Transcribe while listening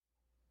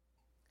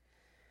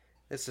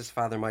This is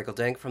Father Michael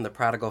Denk from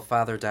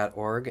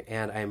theprodigalfather.org,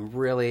 and I'm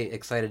really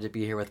excited to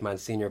be here with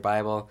Msgr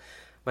Biebel.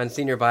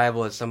 Msgr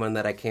Biebel is someone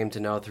that I came to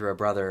know through a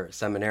brother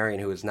seminarian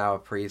who is now a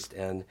priest,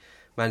 and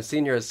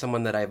Msgr is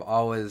someone that I've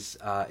always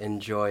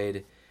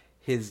enjoyed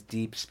his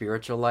deep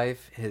spiritual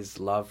life, his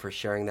love for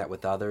sharing that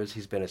with others.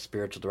 He's been a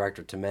spiritual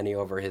director to many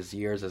over his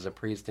years as a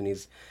priest, and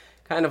he's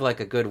kind of like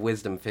a good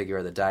wisdom figure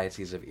of the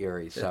Diocese of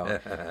Erie. So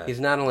he's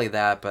not only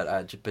that,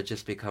 but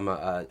just become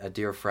a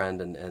dear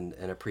friend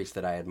and a priest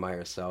that I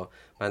admire. So,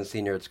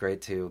 Monsignor, it's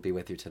great to be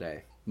with you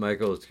today.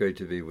 Michael, it's great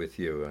to be with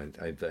you.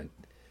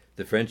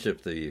 The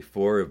friendship the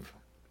four of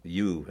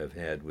you have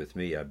had with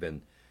me, I've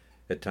been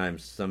at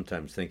times,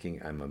 sometimes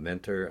thinking I'm a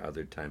mentor,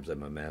 other times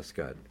I'm a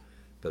mascot,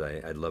 but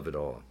I love it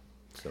all.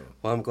 So.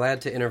 Well, I'm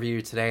glad to interview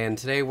you today, and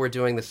today we're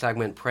doing the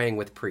segment Praying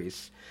with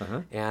Priests.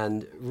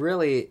 And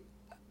really,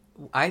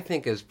 I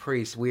think as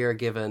priests, we are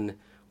given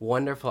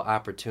wonderful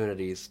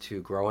opportunities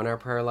to grow in our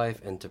prayer life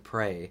and to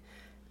pray.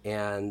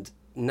 And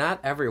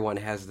not everyone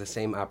has the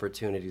same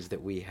opportunities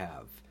that we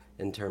have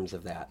in terms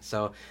of that.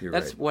 So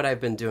that's what I've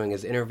been doing,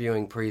 is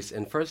interviewing priests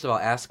and first of all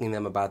asking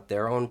them about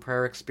their own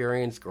prayer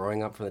experience,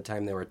 growing up from the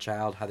time they were a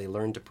child, how they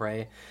learned to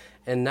pray,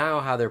 and now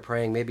how they're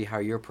praying, maybe how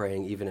you're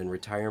praying even in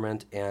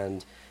retirement.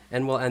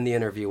 And we'll end the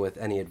interview with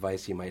any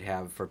advice you might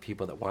have for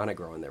people that want to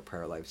grow in their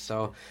prayer life.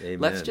 So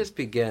Let's just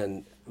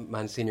begin,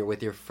 Monsignor,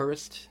 with your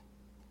first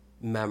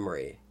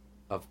memory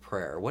of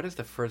prayer. What is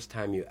the first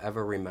time you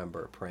ever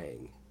remember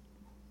praying?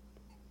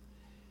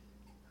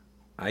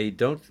 I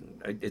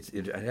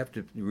have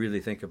to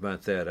really think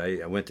about that.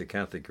 I went to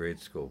Catholic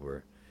grade school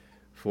where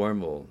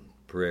formal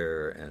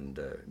prayer and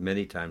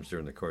many times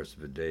during the course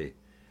of a day,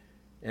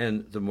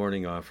 and the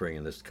morning offering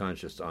and this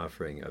conscious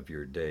offering of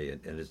your day,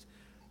 and as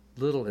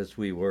little as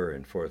we were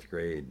in fourth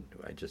grade,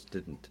 I just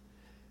didn't.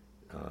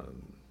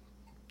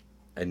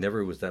 I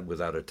never was that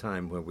without a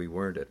time when we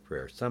weren't at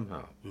prayer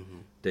somehow.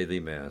 Daily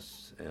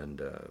Mass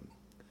and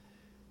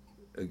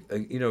a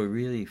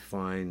really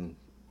fine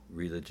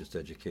religious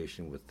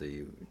education with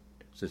the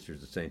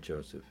Sisters of St.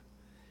 Joseph.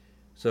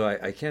 So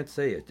I can't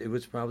say it. It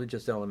was probably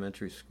just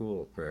elementary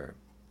school prayer.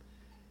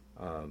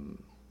 I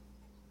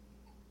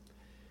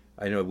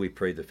know we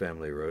prayed the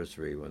family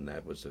rosary when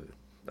that was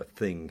a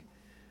thing.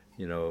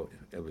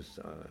 It was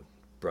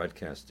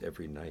broadcast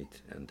every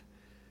night, and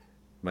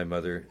my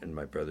mother and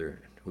my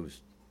brother,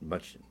 who's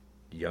much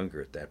younger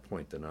at that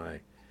point than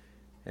I,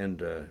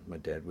 and my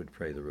dad would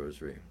pray the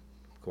rosary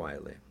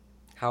quietly.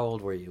 How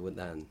old were you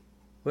then?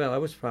 Well, I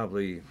was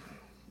probably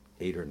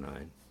 8 or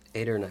 9.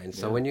 8 or 9.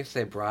 So when you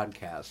say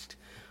broadcast,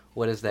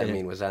 what does that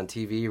mean? Was it on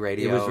TV,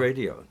 radio? It was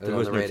radio. There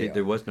was no TV.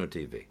 There was no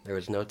TV. There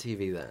was no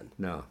TV then?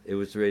 No, it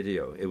was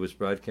radio. It was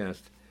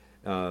broadcast.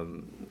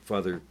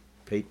 Father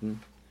Peyton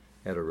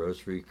had a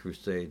rosary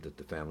crusade that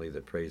the family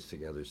that prays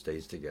together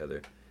stays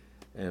together.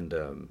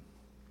 And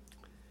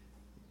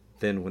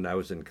then when I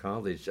was in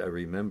college, I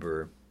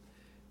remember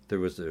there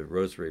was a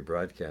rosary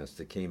broadcast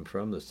that came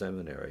from the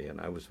seminary,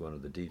 and I was one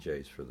of the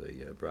DJs for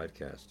the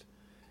broadcast.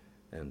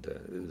 And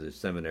the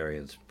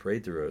seminarians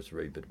prayed the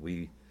rosary, but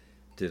we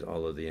did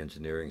all of the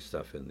engineering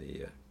stuff in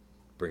the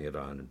bring it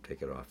on and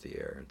take it off the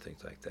air and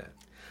things like that.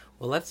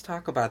 Well, let's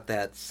talk about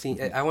that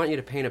scene. I want you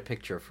to paint a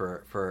picture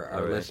for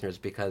our listeners,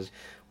 because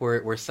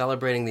we're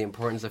celebrating the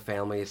importance of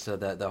family. So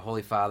that the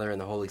Holy Father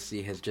and the Holy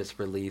See has just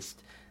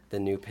released the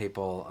new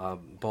papal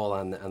bull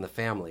on the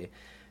family.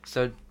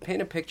 So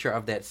paint a picture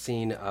of that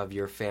scene of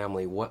your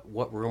family.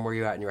 What room were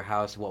you at in your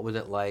house? What was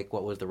it like?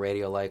 What was the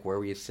radio like? Where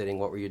were you sitting?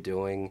 What were you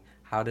doing?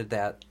 How did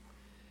that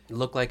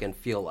look like and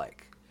feel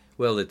like?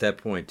 Well, at that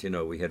point,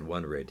 we had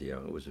one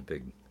radio. It was a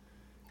big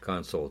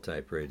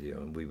console-type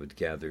radio, and we would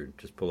gather,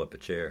 just pull up a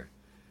chair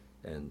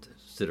and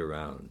sit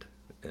around.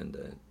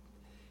 And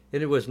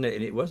it wasn't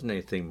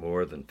anything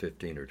more than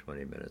 15 or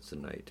 20 minutes a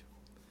night.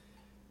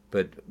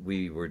 But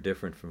we were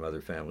different from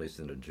other families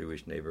in a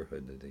Jewish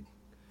neighborhood. They'd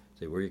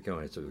say, "Where are you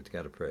going?" I said, "We've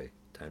got to pray.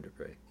 Time to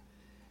pray."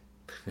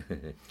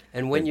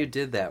 And when you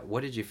did that,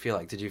 what did you feel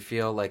like? Did you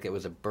feel like it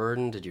was a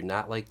burden? Did you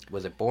not like?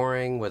 Was it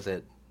boring? Was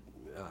it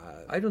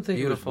I don't think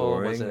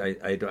beautiful? It was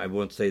boring. I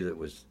won't say that it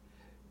was.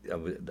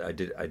 I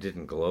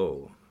didn't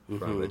glow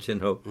from it,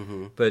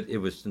 but it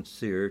was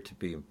sincere to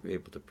be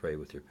able to pray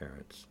with your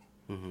parents,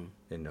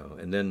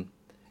 And then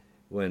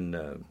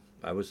when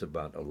I was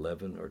about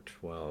 11 or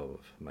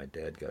 12, my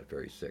dad got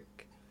very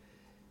sick,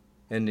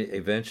 and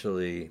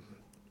eventually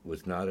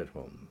was not at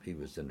home. He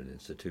was in an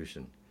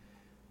institution,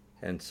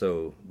 and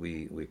so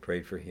we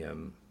prayed for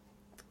him,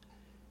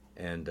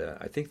 and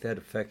I think that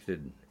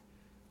affected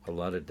a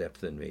lot of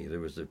depth in me. There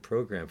was a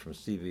program from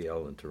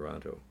CVL in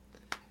Toronto.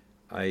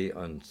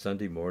 On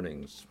Sunday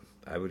mornings,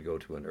 I would go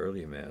to an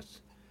early Mass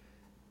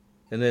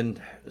and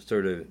then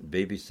sort of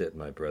babysit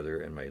my brother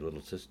and my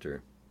little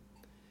sister.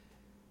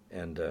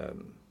 And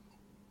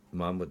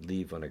Mom would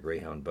leave on a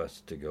Greyhound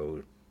bus to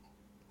go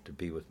to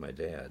be with my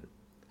dad.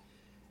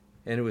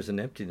 And it was an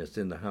emptiness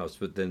in the house,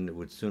 but then it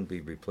would soon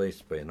be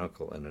replaced by an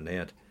uncle and an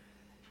aunt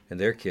and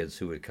their kids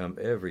who would come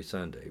every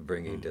Sunday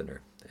bringing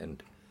dinner.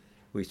 And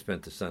we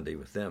spent the Sunday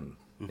with them,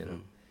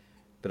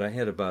 But I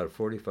had about a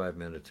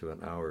 45-minute to an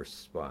hour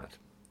spot.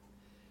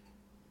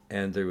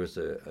 And there was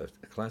a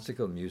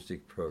classical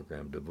music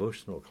program,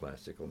 devotional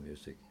classical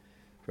music,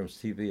 from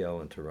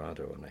CBL in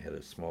Toronto, and I had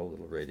a small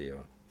little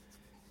radio.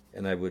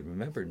 And I would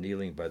remember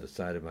kneeling by the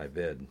side of my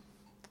bed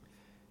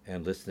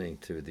and listening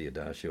to the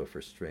Adagio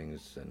for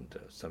strings and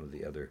some of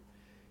the other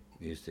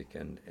music,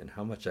 and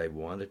how much I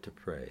wanted to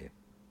pray.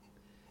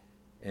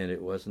 And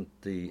it wasn't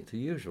the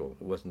usual.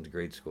 It wasn't the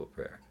grade school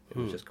prayer. It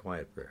was just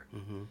quiet prayer.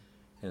 Mm-hmm.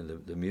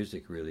 And the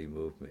music really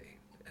moved me.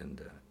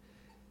 And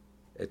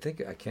I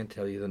think I can't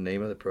tell you the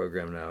name of the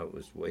program now. It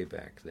was way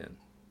back then.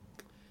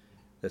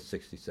 That's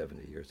 60,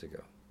 70 years ago.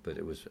 But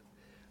it was,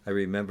 I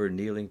remember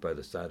kneeling by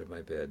the side of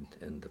my bed,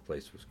 and the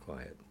place was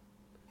quiet.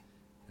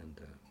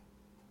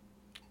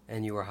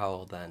 And you were how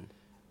old then?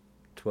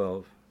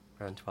 12.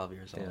 Around 12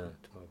 years old.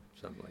 Yeah, 12,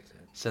 something like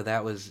that. So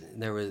that was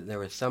there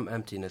was some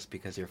emptiness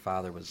because your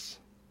father was.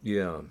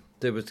 Yeah,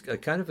 there was a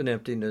kind of an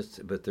emptiness,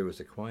 but there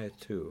was a quiet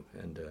too.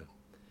 And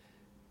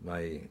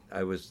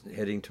I was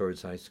heading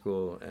towards high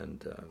school,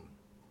 and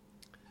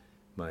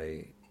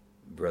my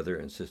brother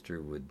and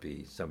sister would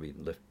be somebody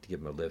to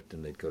give them a lift,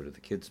 and they'd go to the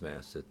kids'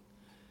 mass at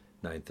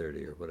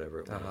 9:30 or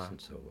whatever it was,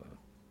 and so.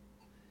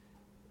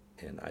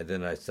 And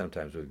I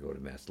sometimes would go to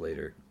mass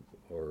later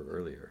or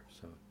earlier.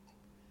 So.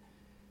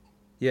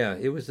 Yeah,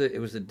 it was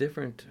a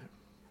different.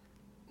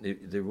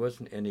 There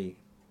wasn't any.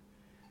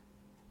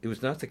 It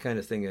was not the kind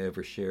of thing I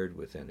ever shared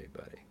with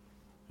anybody,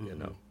 you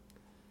know.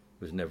 It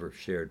was never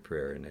shared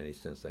prayer in any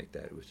sense like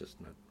that. It was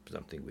just not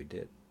something we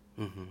did.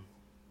 Mm-hmm.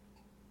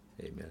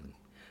 Amen.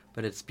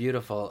 But it's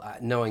beautiful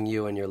knowing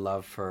you and your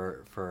love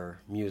for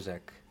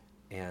music,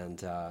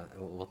 and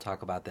we'll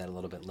talk about that a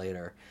little bit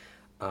later.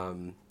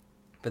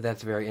 But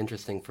that's very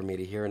interesting for me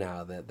to hear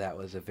now that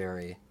was a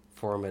very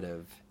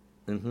formative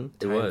time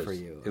for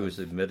you. It was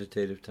a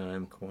meditative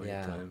time,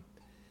 quiet time.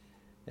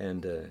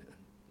 And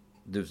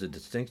there was a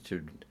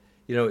distinctive,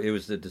 it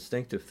was the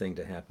distinctive thing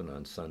to happen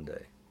on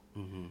Sunday.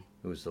 Mm-hmm.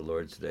 It was the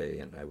Lord's Day,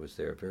 and I was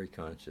there very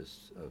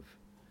conscious of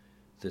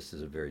this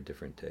is a very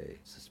different day.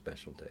 It's a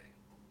special day.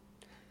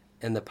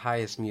 And the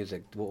pious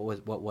music,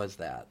 what was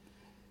that?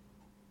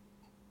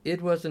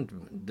 It wasn't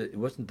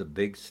the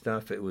big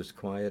stuff. It was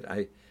quiet.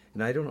 I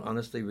don't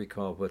honestly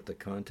recall what the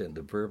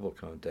verbal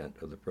content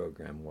of the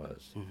program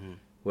was. Mm-hmm.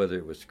 Whether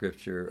it was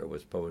scripture or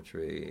was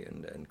poetry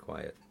and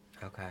quiet.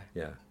 Okay.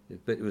 Yeah,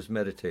 but it was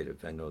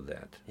meditative. I know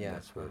that. Yeah, and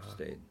that's where it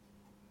stayed.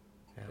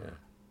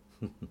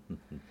 Yeah.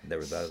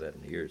 Never thought of that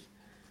in years.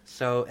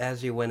 So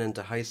as you went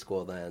into high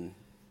school, then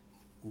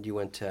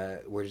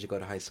where did you go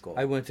to high school?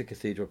 I went to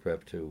Cathedral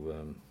Prep,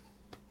 to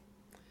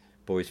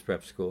boys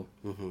prep school,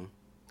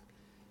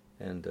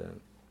 and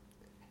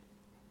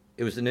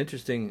it was an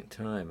interesting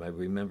time. I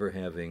remember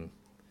having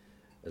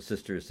a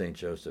sister of St.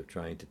 Joseph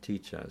trying to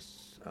teach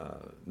us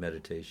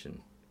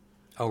meditation.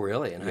 Oh,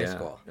 really? In high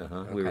school?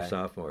 Okay. We were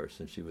sophomores,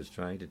 and she was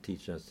trying to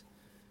teach us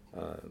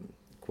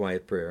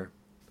quiet prayer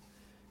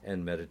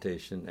and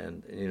meditation.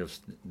 And,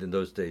 in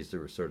those days there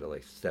were sort of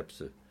like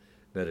steps of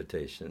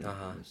meditation,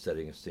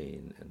 setting a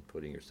scene and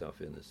putting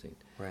yourself in the scene.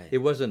 Right. It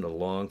wasn't a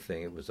long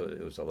thing. It was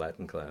a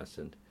Latin class,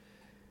 and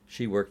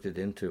she worked it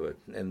into it.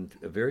 And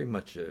very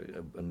much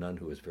a nun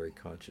who was very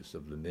conscious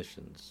of the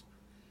missions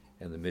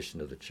and the mission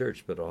of the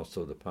church, but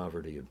also the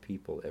poverty of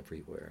people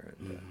everywhere.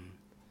 And,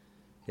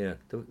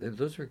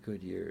 those were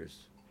good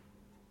years.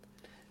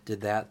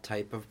 Did that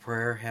type of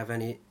prayer have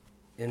any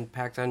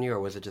impact on you, or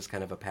was it just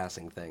kind of a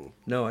passing thing?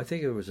 No, I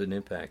think it was an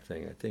impact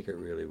thing. I think it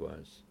really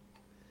was.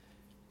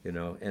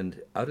 And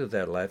out of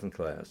that Latin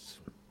class,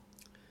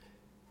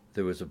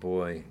 there was a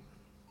boy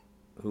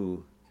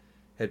who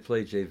had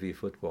played JV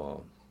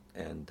football,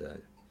 and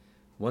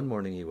one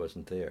morning he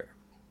wasn't there.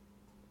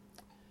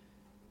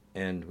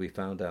 And we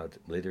found out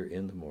later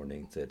in the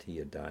morning that he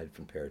had died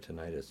from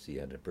peritonitis. He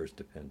had a burst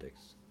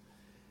appendix.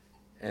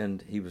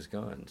 And he was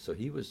gone. So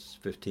he was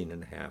 15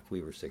 and a half.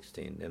 We were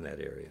 16 in that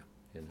area,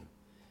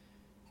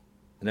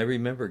 And I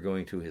remember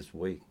going to his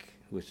wake,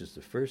 which is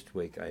the first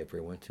wake I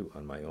ever went to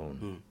on my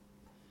own.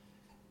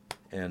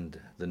 And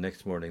the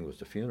next morning was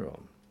the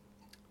funeral.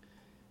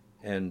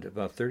 And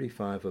about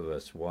 35 of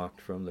us walked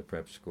from the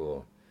prep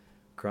school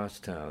across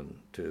town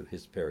to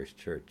his parish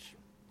church.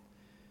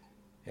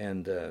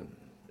 And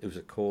it was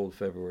a cold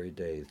February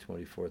day, the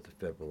 24th of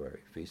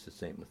February, Feast of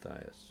St.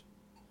 Matthias.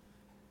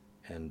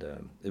 And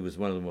it was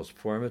one of the most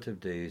formative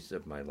days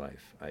of my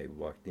life. I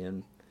walked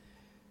in,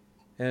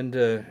 and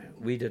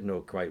we didn't know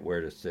quite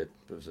where to sit.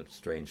 It was a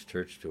strange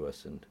church to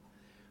us, and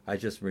I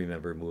just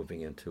remember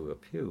moving into a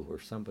pew where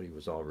somebody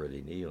was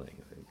already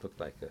kneeling. It looked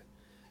like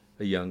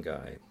a young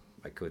guy.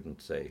 I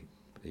couldn't say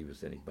he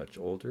was any much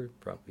older,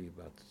 probably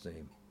about the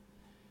same.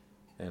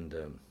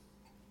 And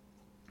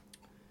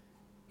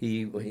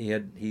he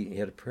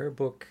had a prayer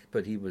book,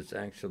 but he was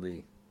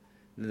actually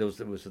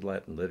it was a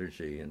Latin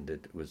liturgy, and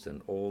it was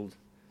an old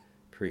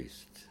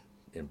priest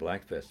in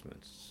black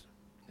vestments.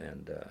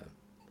 And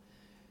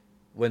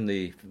when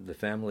the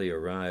family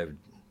arrived,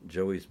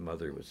 Joey's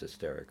mother was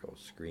hysterical,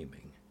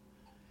 screaming.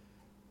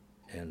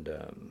 And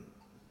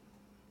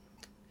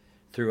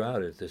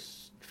throughout it,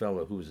 this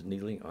fellow who was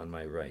kneeling on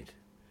my right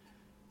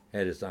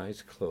had his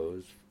eyes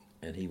closed,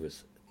 and he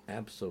was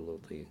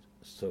absolutely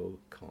so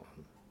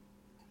calm.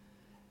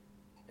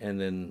 And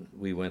then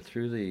we went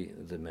through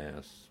the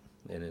Mass,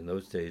 and in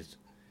those days,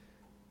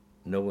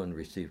 no one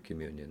received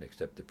communion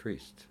except the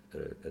priest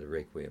at a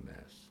Requiem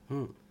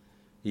Mass.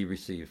 He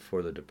received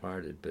for the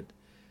departed, but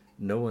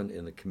no one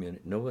in the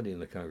nobody in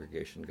the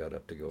congregation got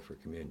up to go for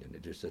communion.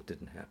 It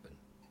didn't happen.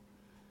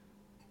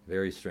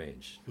 Very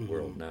strange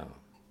world now.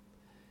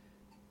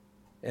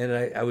 And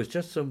I was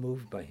just so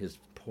moved by his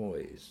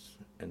poise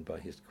and by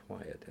his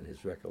quiet and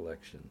his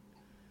recollection.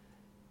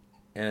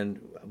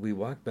 And we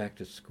walked back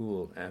to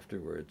school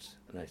afterwards,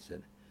 and I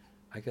said,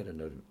 I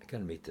gotta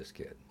meet this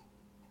kid,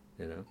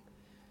 you know.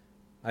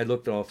 I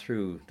looked all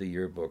through the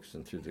yearbooks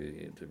and through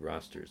the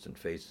rosters and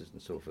faces and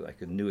so forth.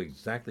 I knew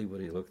exactly what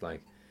he looked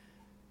like,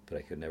 but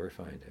I could never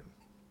find him.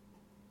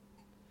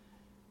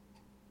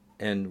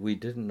 And we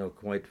didn't know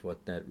quite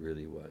what that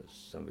really was.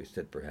 Somebody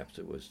said perhaps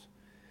it was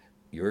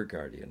your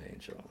guardian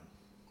angel.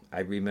 I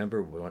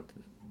remember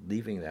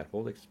leaving that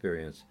whole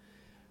experience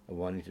of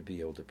wanting to be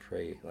able to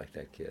pray like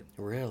that kid.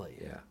 Really?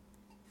 Yeah.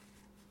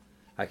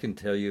 I can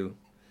tell you,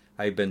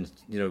 I've been,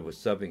 was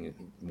subbing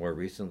more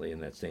recently in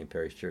that same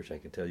parish church. I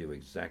can tell you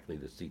exactly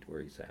the seat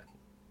where he's at.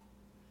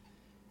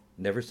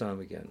 Never saw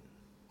him again.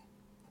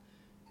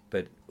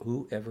 But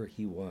whoever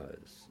he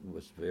was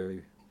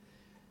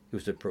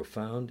a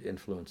profound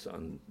influence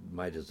on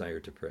my desire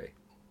to pray.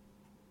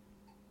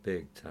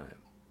 Big time.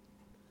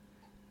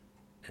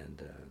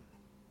 And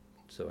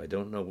so I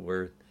don't know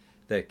where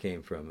that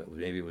came from.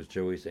 Maybe it was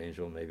Joey's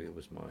angel, maybe it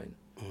was mine.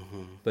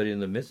 Mm-hmm. But in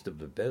the midst of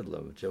the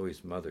bedlam,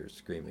 Joey's mother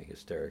screaming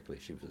hysterically.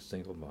 She was a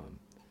single mom.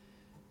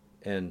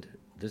 And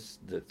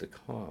the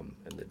calm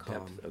and the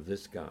depth of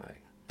this guy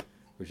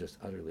were just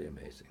utterly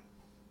amazing.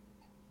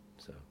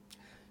 So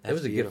that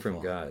was a gift from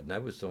God, and I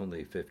was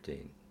only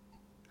 15.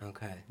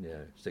 Okay.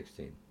 Yeah,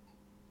 16.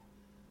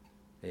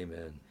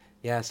 Amen.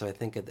 Yeah, so I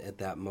think at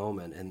that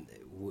moment, and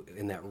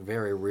in that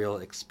very real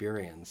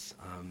experience,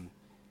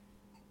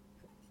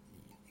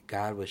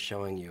 God was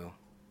showing you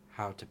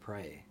how to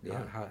pray,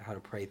 how to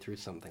pray through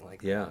something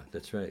like that. Yeah,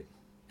 that's right.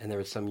 And there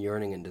was some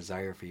yearning and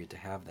desire for you to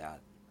have that.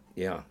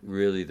 Yeah,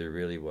 really, there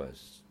really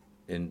was.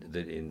 In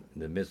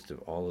the midst of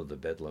all of the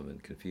bedlam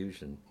and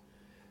confusion,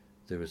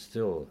 there was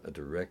still a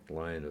direct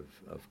line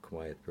of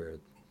quiet prayer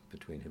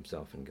between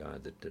himself and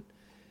God that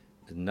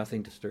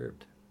nothing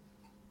disturbed.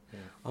 Yeah.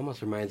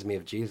 Almost reminds me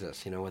of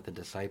Jesus, with the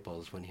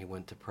disciples when he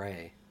went to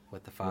pray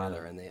with the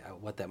Father, and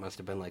what that must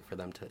have been like for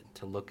them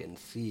to look and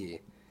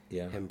see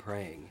him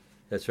praying.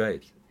 That's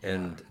right.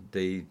 And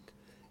they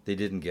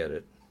didn't get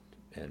it,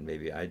 and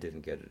maybe I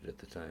didn't get it at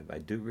the time. I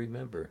do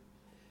remember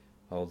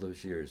all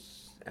those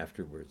years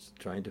afterwards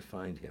trying to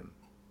find him,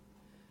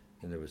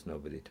 and there was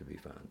nobody to be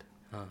found.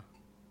 Huh.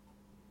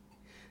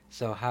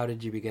 So how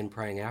did you begin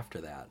praying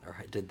after that? Or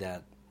did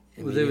that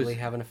immediately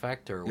have an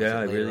effect? Or was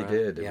it really on?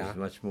 did. It was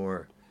much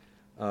more.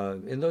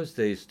 In those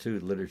days, too,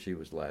 liturgy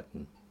was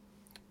Latin,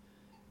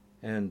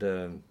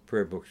 and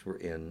prayer books were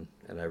in,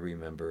 and I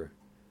remember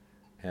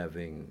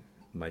having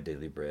my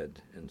daily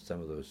bread, and some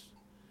of those,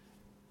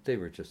 they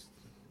were just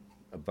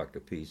 $1 a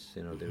piece,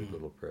 they were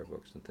little prayer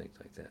books and things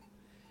like that.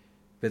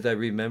 But I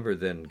remember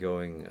then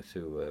going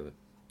to,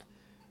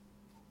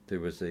 there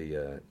was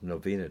a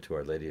novena to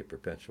Our Lady of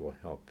Perpetual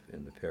Help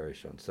in the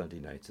parish on Sunday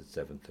nights at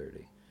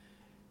 7:30.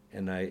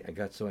 And I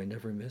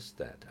never missed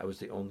that. I was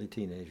the only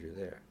teenager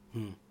there.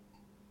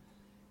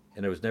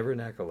 And I was never an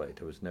acolyte.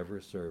 I was never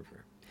a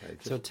server.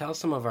 So tell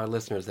some of our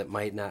listeners that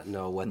might not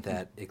know what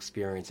that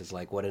experience is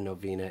like, what a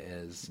novena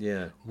is.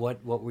 Yeah.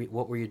 What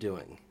were you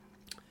doing?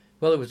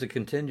 Well, it was a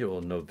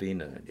continual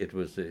novena.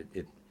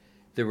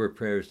 There were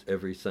prayers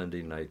every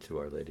Sunday night to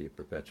Our Lady of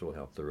Perpetual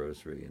Help, the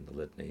Rosary and the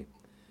Litany,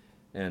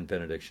 and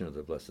benediction of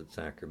the Blessed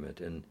Sacrament.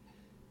 And,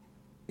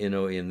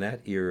 in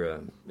that era,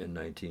 in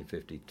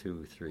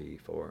 1952, 3,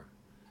 4,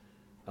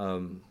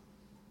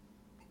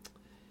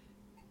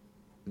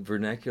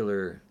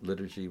 vernacular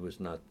liturgy was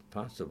not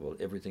possible.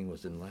 Everything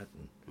was in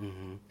Latin.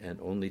 Mm-hmm. And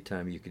only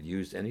time you could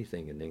use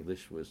anything in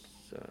English was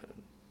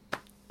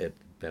at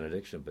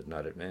benediction, but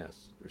not at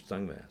Mass, or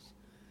sung Mass.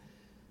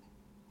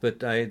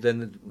 But at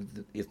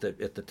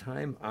the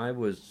time I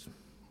was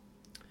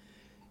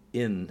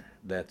in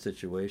that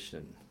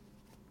situation,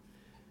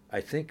 I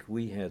think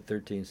we had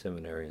 13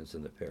 seminarians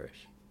in the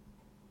parish.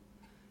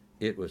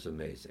 It was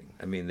amazing.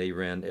 I mean, they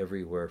ran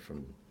everywhere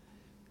from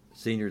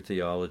senior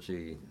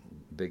theology,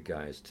 big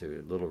guys,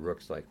 to little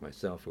rooks like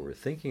myself who were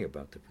thinking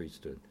about the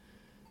priesthood.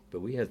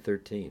 But we had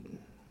 13.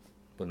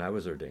 When I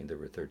was ordained, there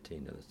were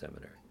 13 in the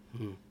seminary.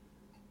 Hmm.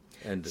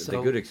 And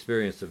the good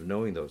experience of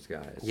knowing those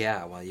guys.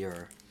 Yeah, while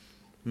you're...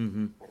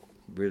 Mm-hmm.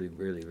 Really,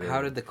 really, really.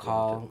 How did the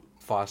call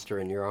foster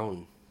in your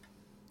own?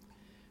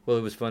 Well,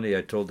 it was funny.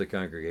 I told the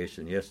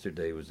congregation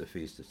yesterday was the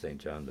feast of St.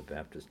 John the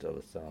Baptist de La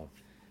Salle.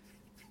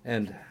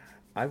 And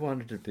I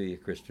wanted to be a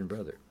Christian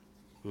brother.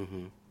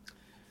 Mm-hmm.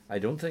 I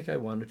don't think I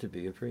wanted to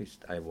be a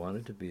priest. I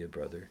wanted to be a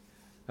brother.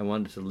 I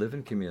wanted to live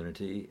in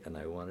community, and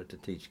I wanted to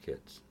teach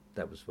kids.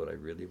 That was what I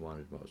really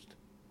wanted most.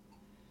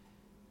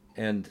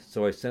 And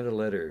so I sent a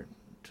letter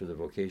to the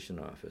vocation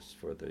office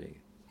for the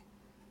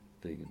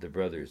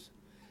brothers.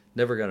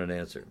 Never got an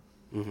answer.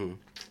 Mm-hmm.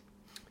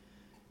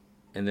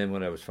 And then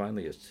when I was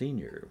finally a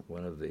senior,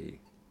 one of the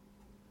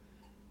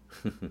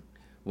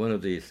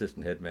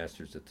assistant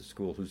headmasters at the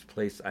school, whose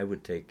place I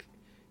would take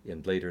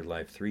in later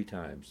life 3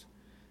 times,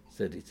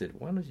 he said,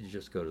 why don't you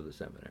just go to the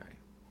seminary?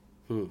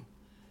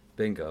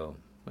 Bingo.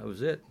 That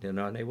was it. And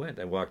I went.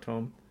 I walked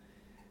home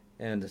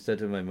and I said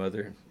to my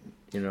mother,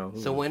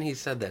 So when he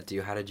said that to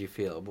you, how did you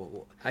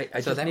feel? I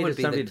just needed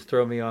somebody to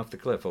throw me off the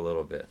cliff a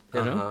little bit,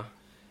 you know?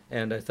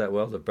 And I thought,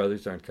 well, the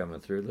brothers aren't coming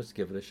through. Let's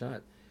give it a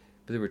shot.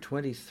 But there were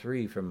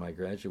 23 from my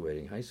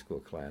graduating high school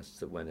class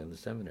that went in the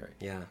seminary.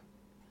 Yeah.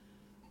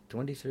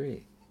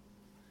 23.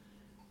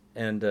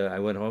 And I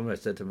went home and I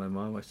said to my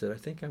mom, I said, I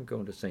think I'm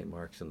going to St.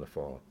 Mark's in the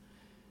fall.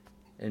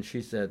 And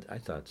she said, I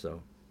thought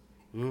so.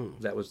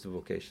 That was the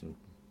vocation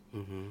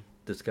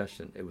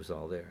discussion. It was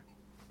all there.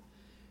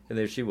 And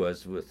there she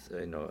was with,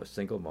 a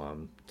single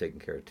mom taking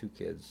care of 2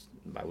 kids.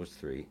 I was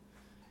 3.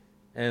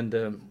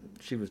 And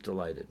she was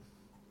delighted.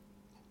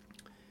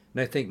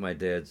 And I think my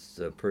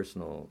dad's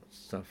personal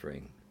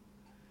suffering,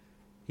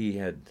 he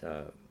had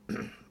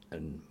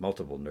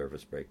multiple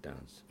nervous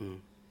breakdowns.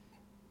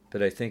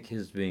 But I think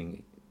his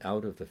being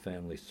out of the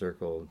family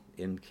circle,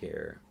 in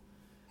care,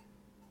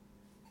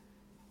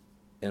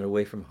 and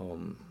away from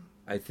home,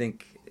 I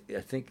think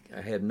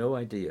I had no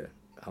idea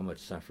how much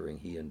suffering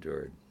he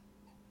endured.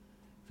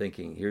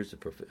 Thinking,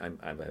 I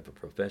have a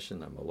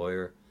profession, I'm a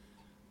lawyer,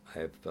 I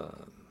have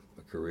a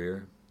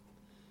career,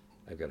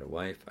 I've got a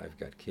wife, I've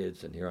got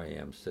kids, and here I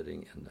am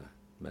sitting in a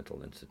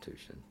mental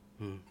institution.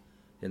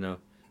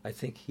 I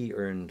think he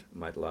earned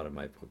a lot of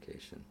my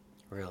vocation.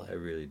 Really? I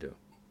really do.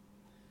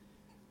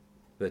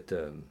 But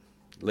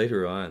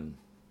later on,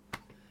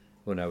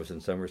 when I was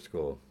in summer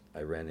school,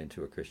 I ran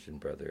into a Christian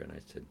brother, and I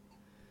said,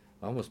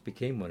 I almost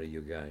became one of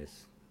you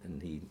guys.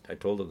 And I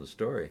told him the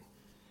story.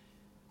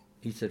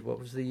 He said, what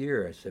was the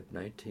year? I said,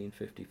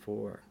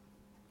 1954.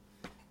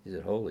 He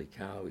said, holy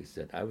cow. He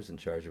said, I was in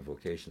charge of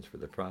vocations for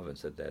the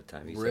province at that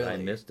time. He said, I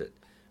missed it.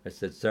 I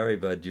said, sorry,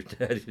 bud, you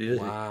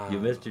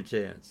missed your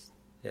chance.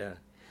 Yeah.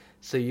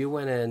 So you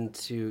went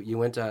to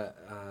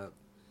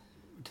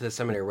the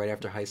seminary right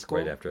after high school?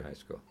 Right after high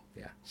school,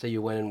 yeah. So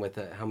you went in with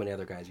how many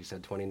other guys? You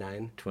said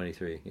 29?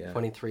 23, yeah.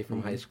 23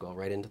 from high school,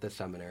 right into the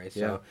seminary. So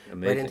yeah,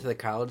 amazing. Right into the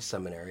college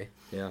seminary.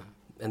 Yeah.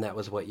 And that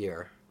was what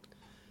year?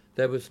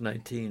 That was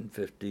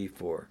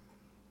 1954,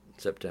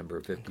 September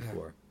of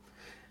 54. Okay.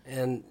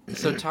 And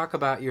so talk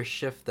about your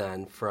shift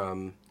then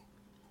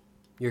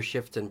your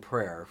shift in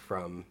prayer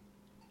from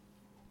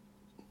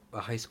a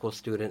high school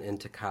student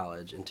into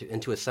college,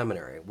 into a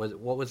seminary.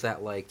 What was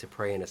that like to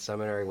pray in a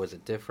seminary? Was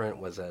it different?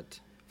 Was it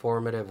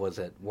formative? Was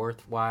it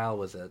worthwhile?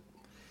 Was it?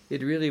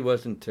 It really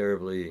wasn't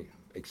terribly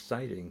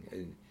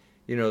exciting.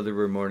 There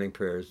were morning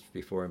prayers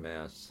before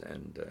Mass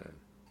and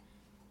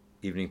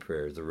evening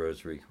prayers, the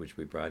Rosary, which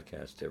we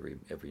broadcast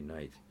every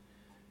night,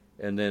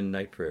 and then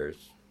night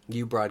prayers.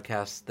 You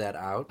broadcast that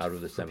out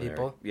of the seminary,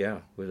 people? Yeah,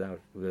 with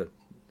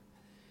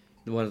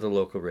one of the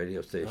local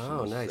radio stations.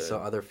 Oh, nice! So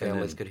other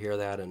families could hear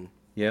that, and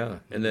yeah,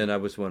 and then I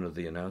was one of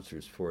the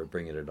announcers for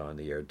bringing it on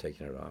the air,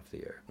 taking it off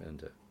the air,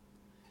 and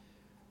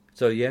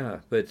so yeah.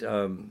 But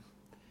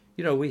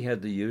we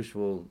had the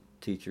usual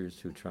teachers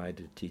who tried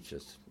to teach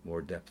us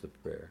more depth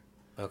of prayer.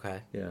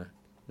 Okay. Yeah,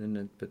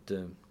 but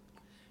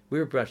we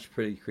were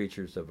pretty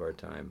creatures of our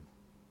time,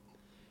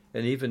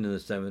 and even in the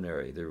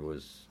seminary, there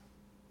was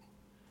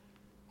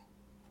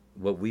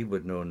what we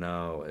would know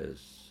now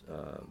as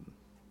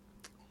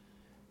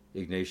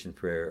Ignatian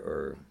prayer,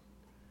 or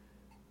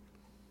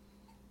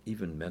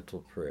even mental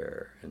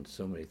prayer, and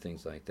so many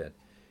things like that.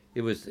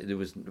 It was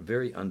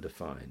very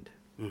undefined,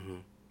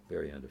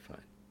 very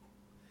undefined.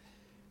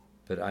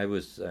 But I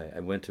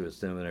went to a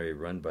seminary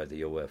run by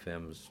the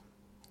OFMs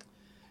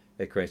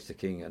at Christ the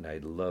King, and I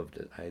loved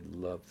it. I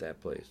loved that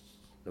place.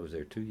 I was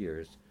there 2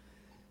 years,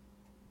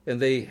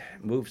 and they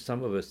moved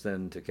some of us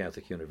then to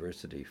Catholic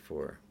University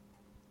for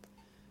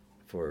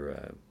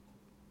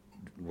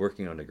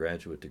working on a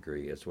graduate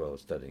degree as well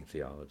as studying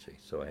theology.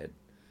 So I had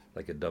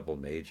like a double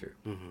major,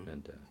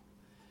 and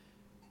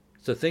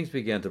so things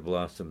began to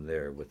blossom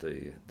there with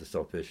the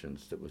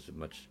Sulpicians. That was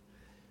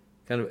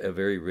kind of a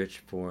very rich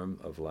form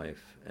of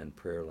life and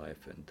prayer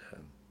life, and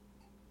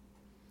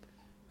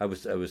I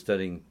was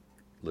studying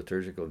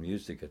liturgical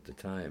music at the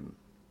time,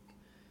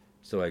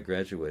 so I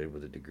graduated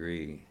with a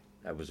degree.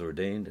 I was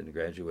ordained and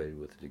graduated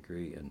with a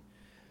degree in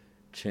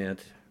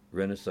chant,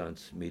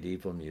 Renaissance,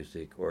 medieval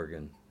music,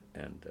 organ,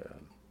 and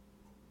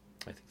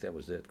I think that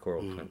was it,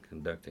 choral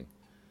conducting.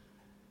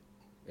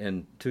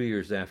 And 2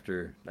 years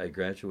after I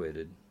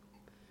graduated,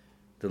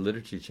 the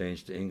liturgy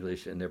changed to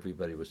English, and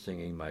everybody was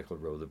singing "Michael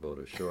Row the Boat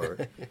Ashore,"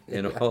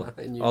 and all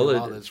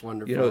that's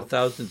wonderful.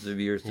 Thousands of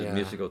years of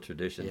musical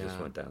tradition just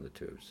went down the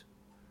tubes.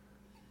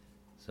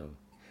 So,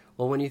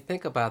 well, when you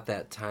think about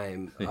that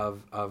time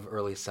of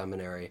early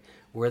seminary,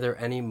 were there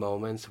any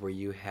moments where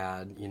you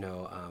had,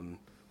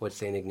 what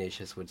St.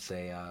 Ignatius would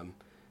say,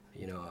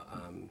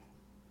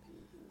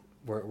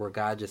 where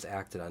God just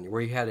acted on you,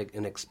 where you had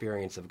an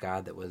experience of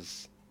God that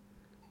was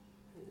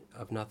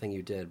of nothing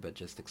you did, but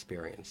just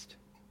experienced.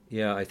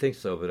 Yeah, I think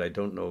so, but I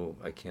don't know.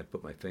 I can't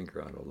put my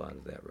finger on a lot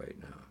of that right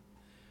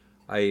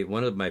now.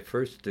 One of my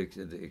first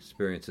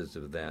experiences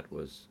of that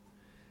was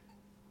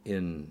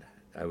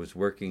I was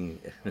working,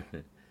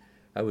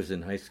 I was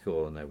in high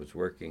school and I was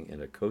working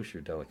in a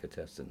kosher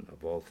delicatessen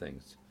of all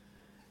things,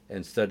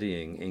 and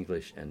studying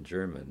English and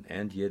German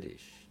and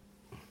Yiddish.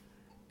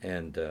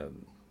 And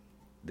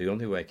the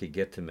only way I could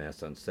get to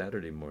Mass on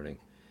Saturday morning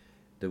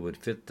that would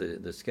fit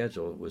the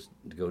schedule was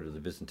to go to the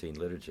Byzantine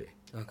liturgy.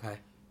 Okay.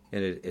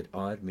 And it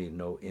awed me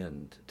no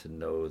end to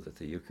know that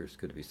the Eucharist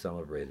could be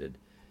celebrated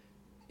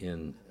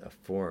in a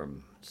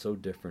form so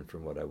different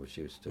from what I was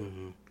used to,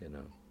 you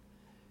know.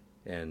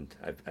 And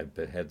I've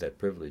had that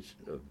privilege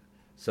of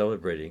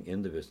celebrating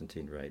in the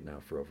Byzantine Rite now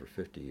for over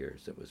 50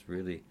 years. It was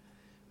really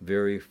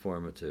very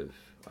formative.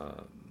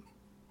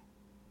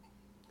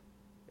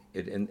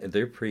 And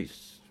their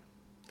priests,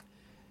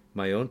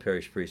 my own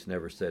parish priest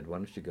never said, "Why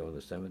don't you go in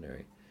the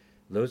seminary?"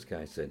 Those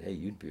guys said, "Hey,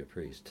 you'd be a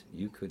priest.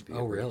 You could be a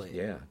priest." Oh, really?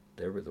 Yeah,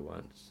 they were the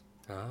ones.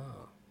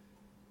 Oh.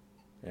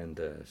 And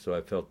so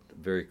I felt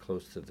very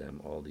close to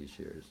them all these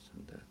years.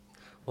 And,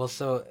 well,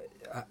 so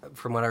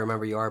from what I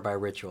remember, you are by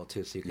ritual,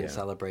 too, so you can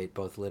celebrate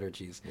both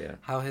liturgies. Yeah.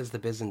 How has the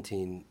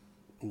Byzantine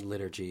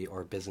liturgy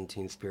or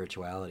Byzantine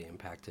spirituality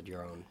impacted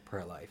your own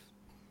prayer life?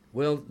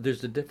 Well,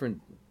 there's a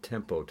different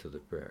tempo to the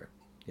prayer.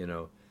 You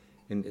know,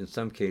 in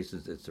some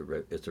cases it's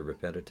a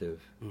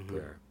repetitive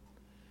prayer,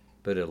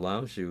 but it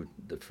allows you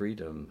the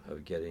freedom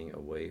of getting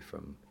away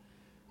from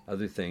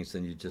other things,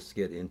 and you just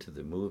get into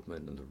the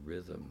movement and the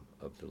rhythm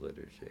of the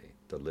liturgy,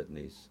 the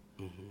litanies,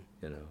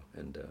 you know,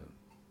 and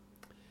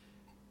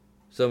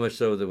so much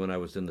so that when I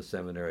was in the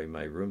seminary,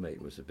 my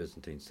roommate was a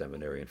Byzantine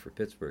seminarian for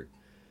Pittsburgh,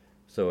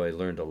 so I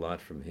learned a lot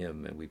from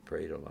him, and we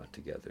prayed a lot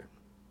together.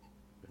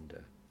 And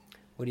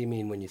what do you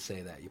mean when you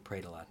say that? You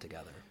prayed a lot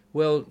together?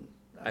 Well,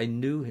 I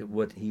knew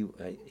what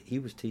he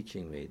was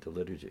teaching me, the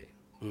liturgy,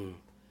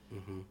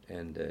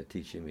 and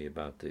teaching me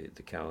about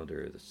the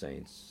calendar of the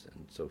saints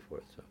and so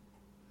forth. So,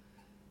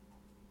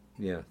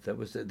 yeah, that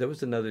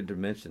was another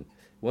dimension.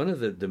 One of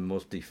the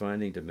most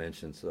defining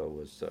dimensions, though,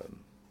 was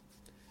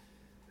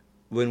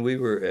when we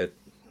were at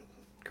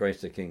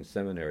Christ the King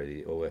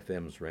Seminary. The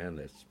OFMs ran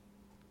this,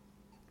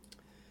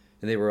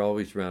 and they were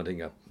always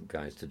rounding up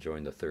guys to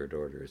join the Third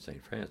Order of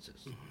St.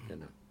 Francis. You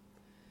know,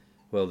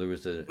 well, there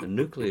was a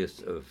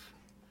nucleus of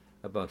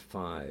about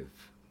 5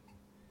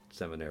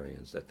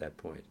 seminarians at that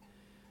point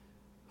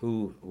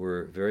who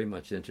were very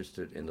much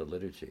interested in the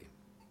liturgy.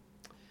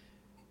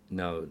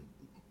 Now,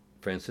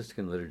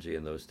 Franciscan liturgy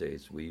in those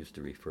days we used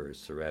to refer as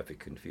seraphic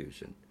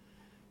confusion.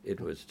 It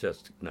was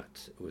just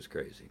nuts. It was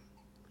crazy.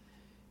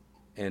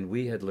 And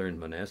we had learned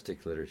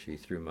monastic liturgy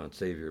through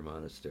Msgr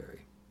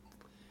Monastery.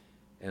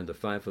 And the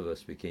 5 of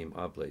us became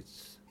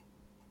oblates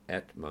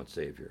at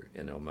Msgr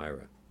in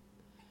Elmira.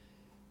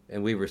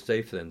 And we were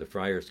safe then. The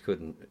friars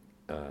couldn't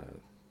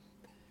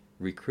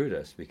recruit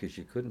us because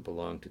you couldn't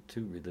belong to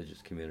 2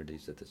 religious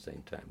communities at the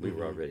same time. We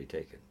were already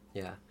taken.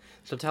 Yeah.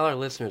 So tell our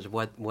listeners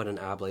what an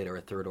oblate or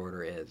a Third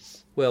Order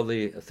is. Well,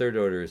 the Third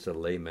Order is a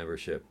lay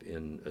membership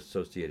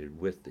associated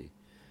with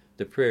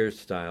the prayer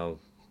style,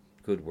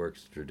 good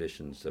works,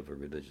 traditions of a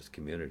religious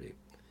community.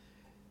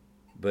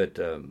 But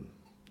and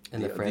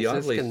the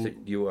oblates,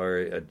 you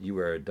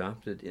are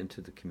adopted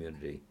into the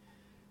community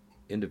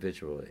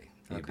individually.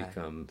 You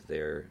become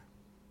their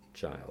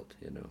child,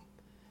 you know.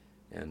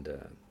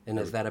 And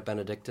is that a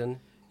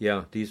Benedictine?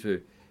 Yeah, these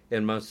were,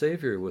 and Mount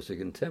Savior was a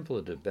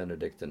contemplative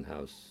Benedictine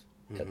house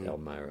at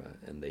Elmira,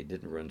 and they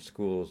didn't run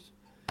schools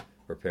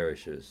or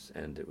parishes,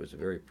 and it was a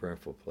very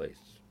prayerful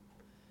place.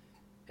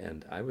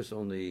 And I was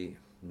only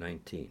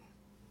 19,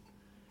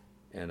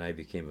 and I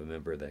became a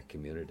member of that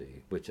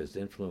community, which has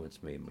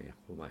influenced me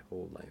my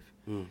whole life.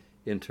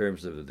 In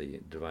terms of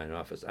the divine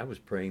office, I was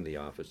praying the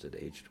office at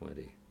age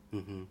 20.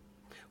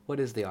 What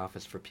is the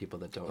office for people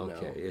that don't know?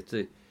 Okay, it's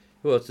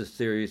a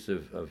series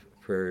of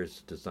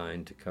prayers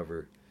designed to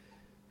cover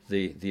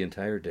the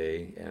entire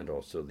day and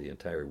also the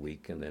entire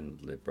week, and then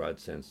in the broad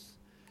sense,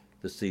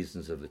 the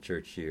seasons of the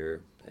church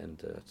year.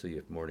 And so you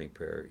have morning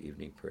prayer,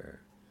 evening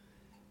prayer,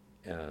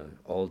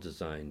 all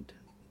designed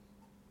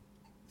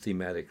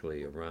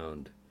thematically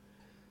around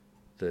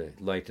the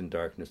light and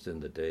darkness in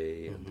the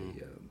day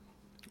and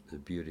the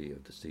beauty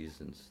of the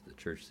seasons, the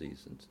church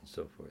seasons, and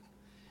so forth.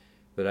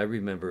 But I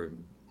remember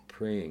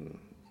praying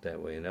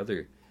that way, and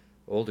other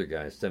older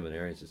guys,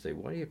 seminarians, would say,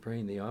 "Why are you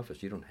praying in the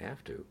office? You don't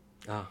have to."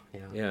 Oh,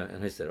 yeah. Yeah,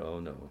 and I said, "Oh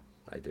no,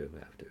 I do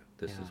have to.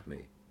 This is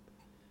me."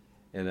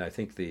 And I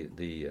think the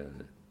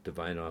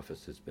divine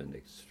office has been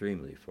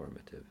extremely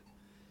formative.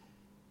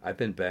 I've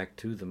been back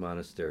to the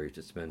monastery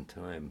to spend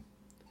time,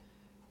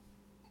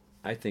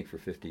 I think, for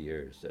 50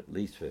 years, at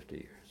least 50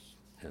 years,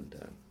 and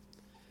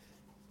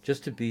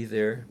just to be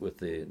there with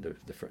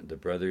the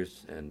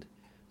brothers and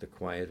the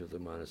quiet of the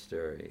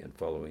monastery and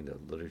following the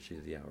liturgy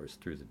of the hours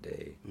through the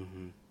day,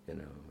 you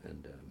know,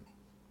 and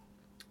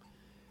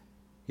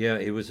yeah,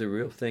 it was a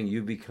real thing.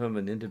 You become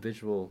an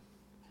individual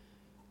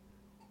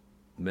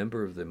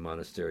member of the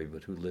monastery,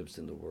 but who lives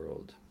in the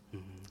world.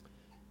 Mm-hmm.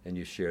 And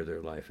you share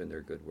their life and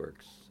their good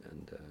works.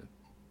 And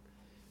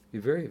a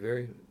very,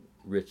 very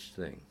rich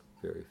thing.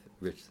 Very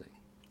rich thing.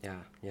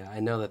 Yeah. I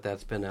know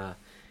that's been a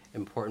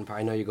important part.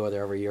 I know you go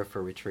there every year for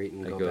a retreat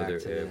and I go go back there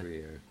to every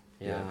year.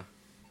 Yeah.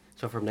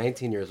 So from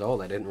 19 years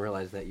old, I didn't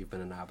realize that you've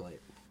been an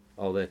oblate.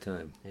 All that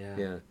time.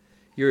 Yeah.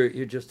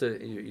 You're just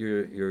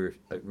you're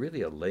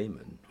really a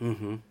layman.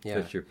 Mm-hmm.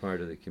 Yeah. But you're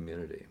part of the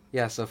community.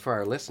 Yeah. So for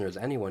our listeners,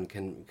 anyone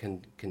can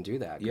do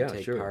that. Can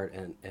take sure. part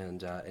in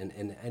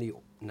any,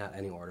 not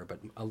any order, but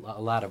a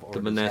lot of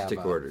orders. The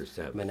monastic orders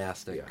have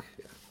monastic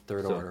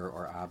third order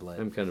or oblate.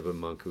 I'm kind of a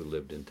monk who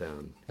lived in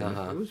town.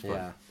 Uh-huh. It was fun.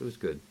 Yeah. It was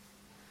good.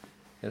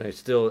 And I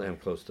still am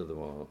close to them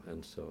all,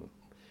 and so,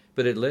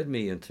 but it led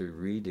me into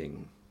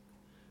reading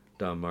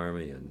Dom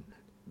Marmion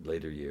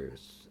later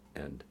years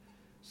and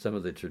some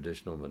of the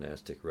traditional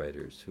monastic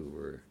writers who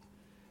were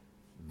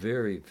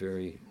very,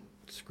 very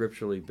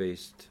scripturally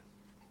based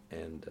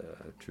and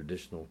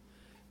traditional,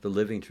 the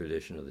living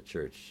tradition of the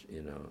church,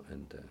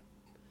 and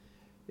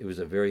it was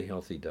a very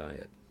healthy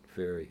diet,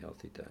 very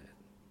healthy diet.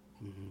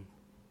 Mm-hmm.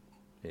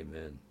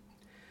 Amen.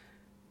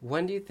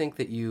 When do you think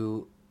that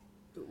you,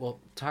 well,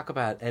 talk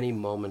about any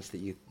moments that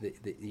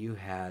you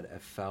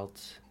had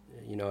felt,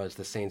 as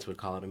the saints would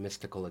call it, a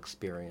mystical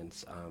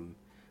experience.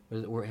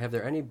 Have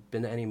there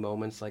been any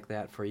moments like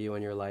that for you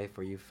in your life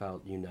where you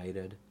felt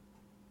united?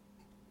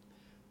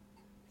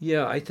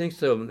 Yeah, I think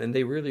so. And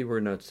they really were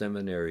not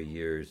seminary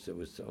years. It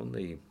was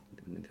only,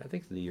 I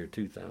think, the year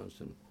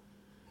 2000.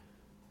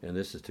 And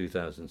this is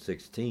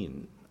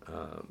 2016.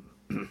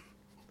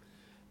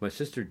 My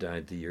sister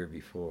died the year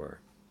before.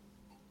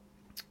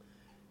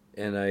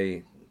 And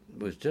I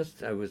was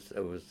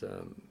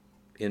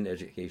in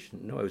education.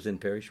 No, I was in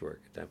parish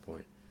work at that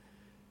point.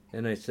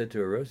 And I said to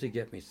her, Rosie,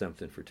 get me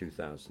something for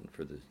 2000,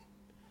 for the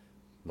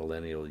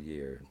millennial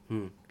year.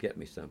 Get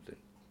me something,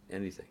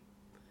 anything.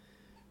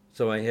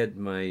 So I had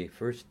my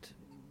first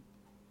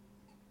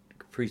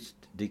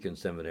priest-deacon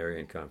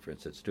seminarian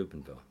conference at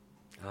Steubenville.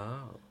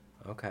 Oh,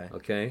 okay.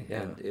 Okay?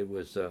 Yeah. And it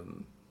was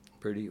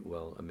pretty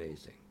well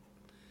amazing.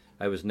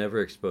 I was never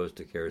exposed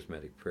to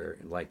charismatic prayer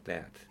like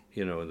that,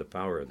 and the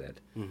power of that.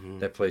 Mm-hmm.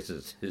 That place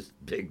is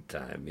big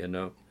time,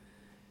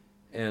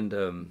 And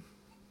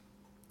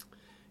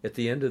at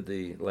the end of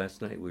the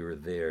last night we were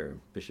there,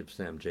 Bishop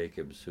Sam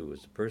Jacobs, who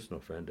was a personal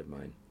friend of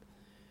mine,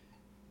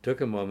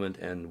 took a moment,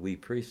 and we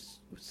priests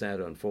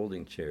sat on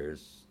folding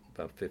chairs,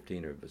 about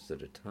 15 of us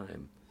at a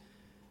time.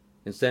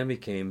 And Sammy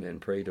came and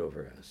prayed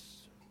over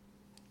us,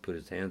 put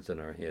his hands on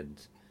our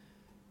heads,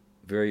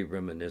 very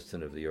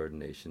reminiscent of the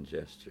ordination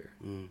gesture,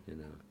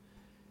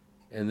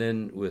 And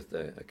then with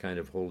a kind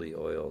of holy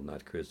oil,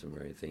 not chrism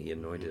or anything, he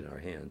anointed our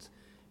hands,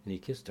 and he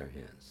kissed our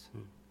hands.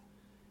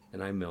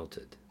 And I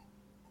melted.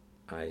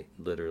 I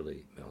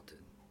literally melted.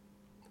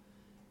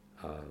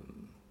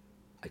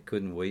 I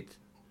couldn't wait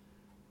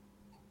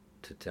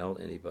to tell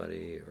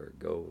anybody or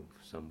go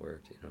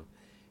somewhere,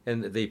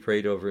 And they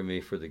prayed over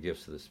me for the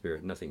gifts of the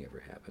Spirit. Nothing ever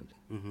happened.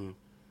 Mm-hmm.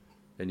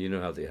 And you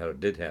know how it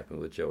did happen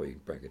with Joey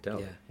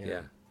Brancatelli.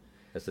 Yeah.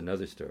 That's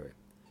another story.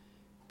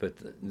 But,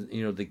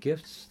 the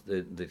gifts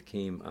that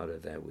came out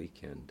of that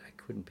weekend, I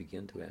couldn't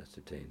begin to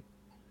ascertain.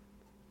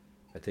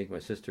 I think my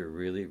sister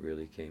really,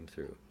 really came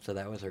through. So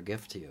that was her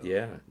gift to you.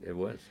 Yeah, it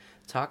was.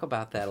 Talk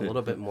about that a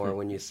little bit more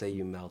when you say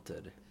you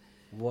melted.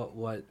 What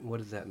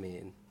does that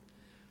mean?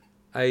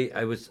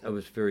 I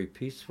was very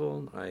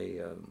peaceful. I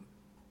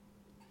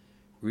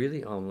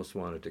really almost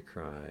wanted to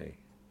cry.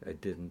 I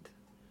didn't.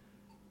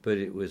 But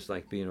it was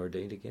like being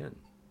ordained again.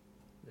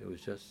 It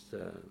was just...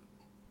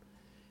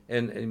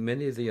 And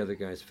many of the other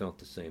guys felt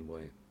the same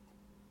way.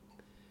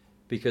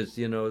 Because,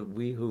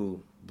 we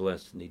who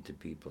bless need to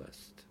be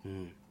blessed.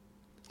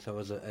 So it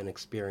was an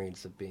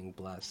experience of being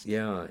blessed.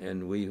 Yeah,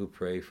 and we who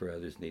pray for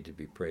others need to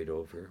be prayed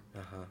over.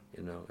 Uh-huh.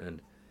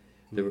 And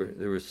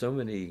there were so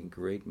many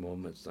great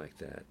moments like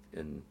that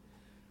in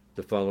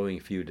the following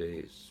few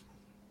days.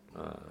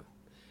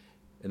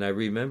 And I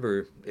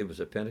remember it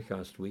was a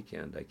Pentecost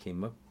weekend. I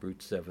came up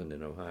Route 7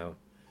 in Ohio,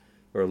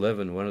 or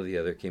 11, one or the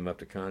other, came up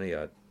to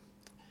Conneaut.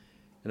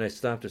 And I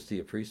stopped to see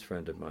a priest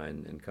friend of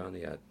mine in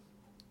Conneaut.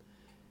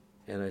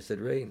 And I said,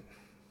 Ray,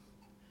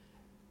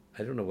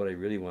 I don't know what I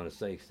really want to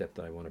say except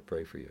that I want to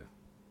pray for you.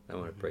 I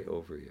want to pray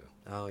over you.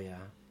 Oh, yeah.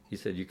 He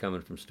said, you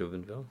coming from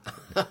Steubenville?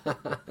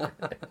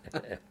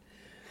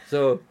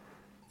 So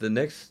the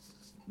next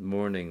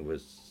morning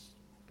was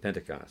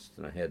Pentecost,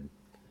 and I had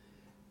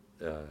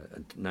a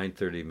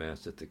 9:30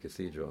 Mass at the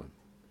cathedral.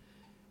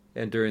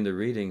 And during the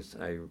readings,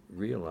 I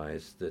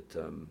realized that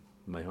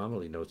my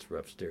homily notes were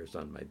upstairs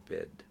on my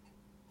bed.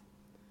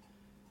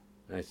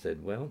 I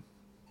said, well,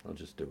 I'll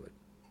just do it.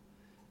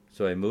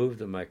 So I moved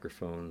the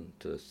microphone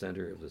to the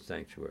center of the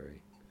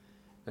sanctuary,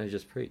 and I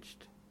just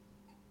preached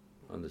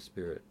on the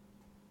Spirit.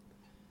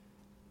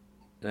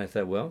 And I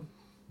thought, well,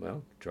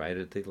 try it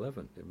at the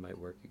 11. It might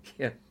work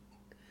again.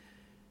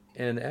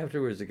 And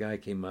afterwards, a guy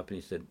came up and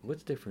he said,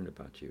 what's different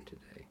about you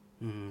today?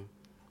 Mm-hmm.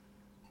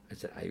 I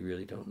said, I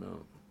really don't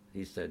know.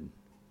 He said,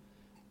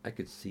 I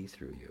could see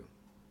through you.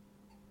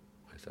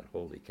 thought,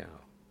 holy cow,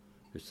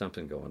 there's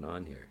something going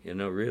on here.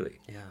 Really.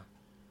 Yeah.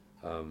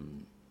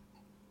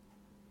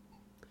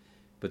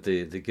 But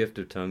the gift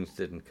of tongues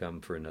didn't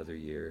come for another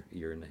year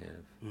and a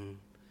half. Mm.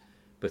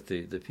 But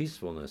the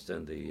peacefulness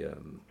and the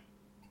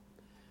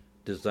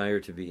desire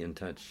to be in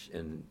touch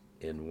and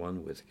in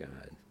one with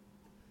God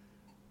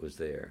was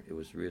there. It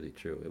was really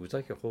true. It was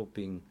like a whole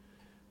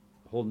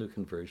new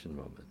conversion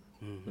moment.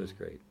 Mm-hmm. It was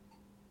great.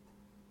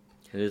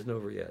 It isn't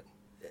over yet.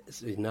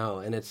 No,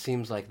 and it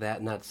seems like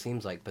that,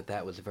 but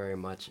that was very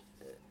much,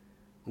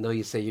 though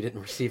you say you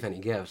didn't receive any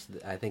gifts,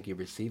 I think you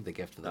received the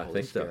gift of the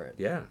Holy Spirit.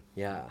 So. Yeah.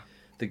 Yeah.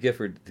 The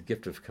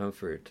gift of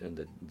comfort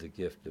and the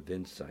gift of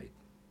insight.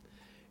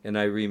 And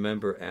I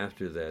remember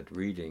after that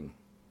reading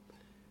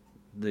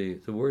the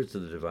words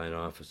of the divine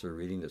officer,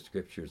 reading the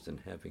scriptures and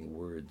having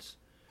words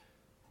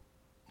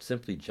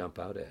simply jump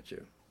out at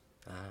you.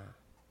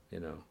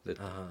 That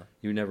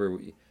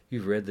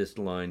you've read this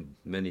line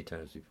many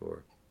times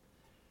before,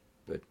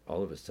 but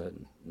all of a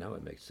sudden now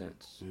it makes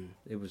sense.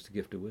 It was the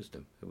gift of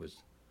wisdom. It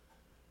was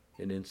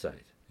an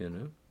insight.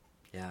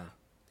 Yeah.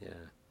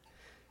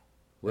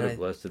 What a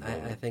blessed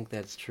moment. I think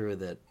that's true,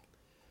 that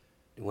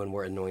when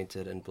we're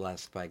anointed and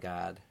blessed by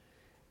God,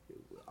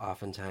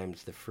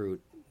 oftentimes the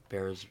fruit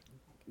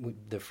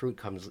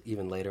comes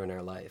even later in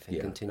our life and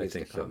continues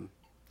to come.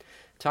 So.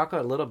 Talk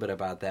a little bit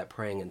about that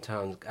praying in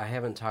tongues. I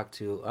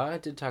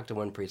did talk to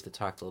one priest that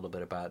talked a little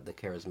bit about the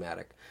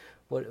charismatic.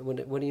 What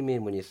do you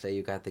mean when you say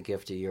you got the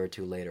gift a year or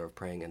two later of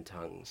praying in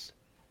tongues?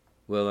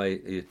 Well,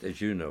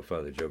 as you know,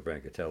 Father Joe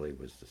Brancatelli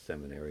was the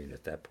seminarian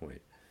at that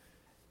point,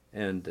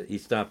 and he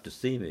stopped to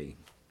see me.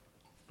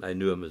 I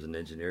knew him as an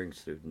engineering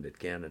student at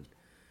Gannon.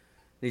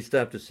 He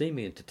stopped to see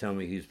me and to tell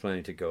me he was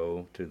planning to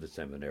go to the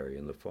seminary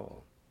in the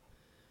fall.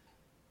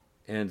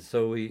 And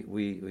so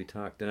we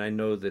talked, and I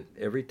know that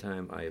every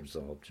time I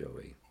absolved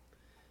Joey,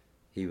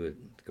 he would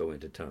go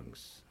into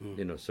tongues,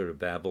 sort of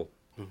babble,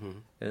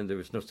 and there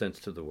was no sense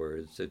to the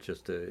words. It's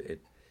just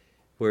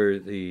where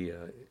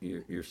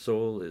your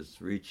soul is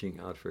reaching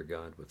out for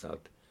God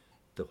without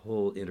the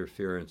whole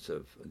interference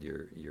of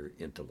your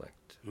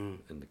intellect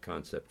and the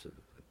concepts of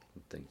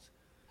things.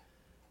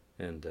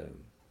 And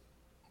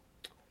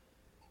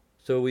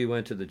so we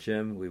went to the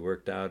gym, we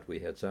worked out, we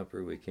had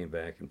supper, we came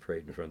back and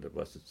prayed in front of the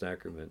Blessed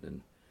Sacrament,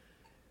 and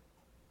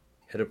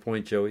at a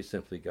point Joey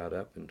simply got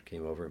up and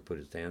came over and put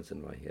his hands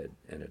on my head,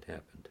 and it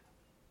happened.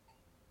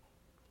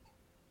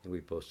 And we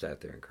both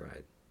sat there and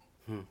cried.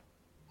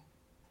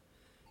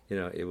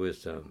 It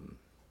was,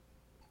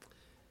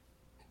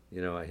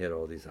 I had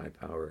all these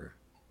high-power,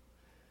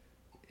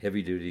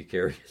 heavy-duty,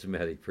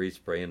 charismatic priests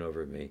praying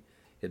over me.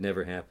 It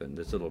never happened.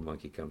 This little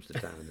monkey comes to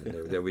town,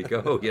 and there we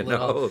go,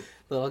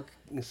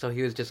 So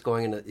he was just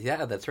going into...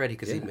 Yeah, that's right,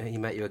 because he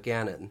met you at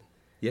Gannon.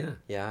 Yeah,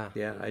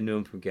 I knew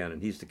him from Gannon.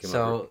 He used to come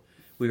over.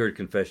 We heard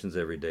confessions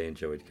every day, and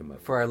Joe would come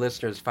up. For our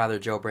listeners, Father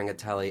Joe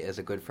Brancatelli is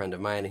a good friend of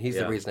mine, and he's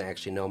the reason I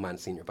actually know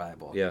Monsignor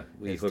Biebel. Yeah,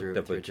 we hooked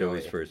up at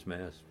Joey's first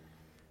Mass.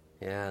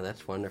 Yeah,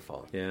 that's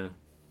wonderful. Yeah.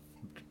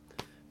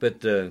 But,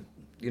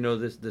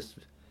 this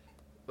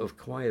of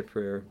quiet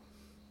prayer,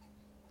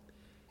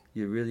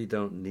 you really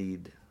don't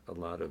need a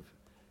lot of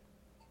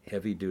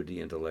heavy-duty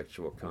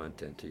intellectual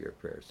content to your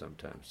prayer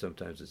sometimes.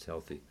 Sometimes it's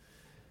healthy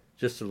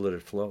just to let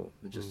it flow.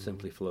 It just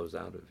simply flows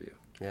out of you.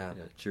 Yeah.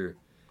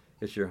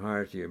 It's your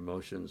heart, your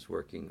emotions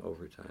working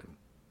overtime.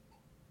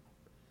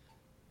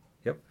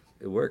 Yep,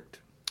 it worked.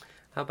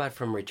 How about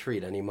from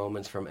retreat? Any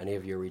moments from any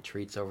of your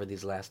retreats over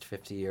these last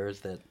 50 years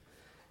that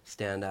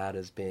stand out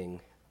as being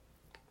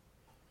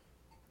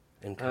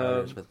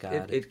encounters with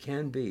God? It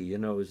can be. It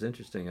was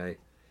interesting.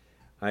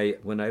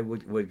 When I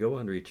would go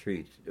on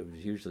retreat, it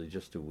was usually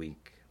just a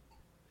week.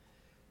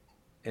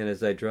 And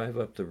as I drive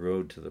up the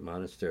road to the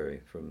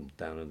monastery from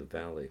down in the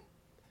valley,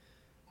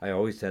 I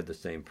always had the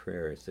same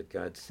prayer. I said,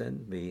 God,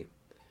 send me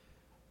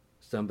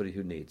somebody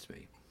who needs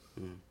me.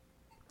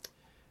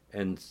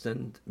 And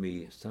send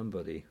me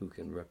somebody who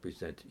can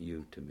represent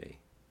you to me.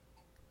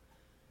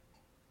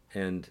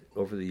 And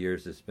over the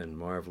years, it's been a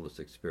marvelous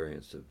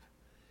experience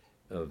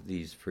of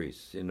these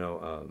priests.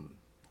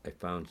 I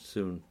found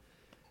soon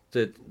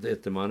that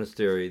at the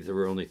monastery there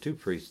were only 2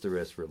 priests, the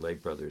rest were lay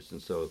brothers,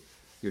 and so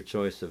your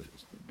choice of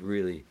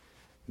really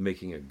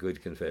making a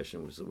good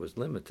confession was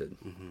limited,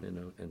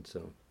 and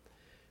so.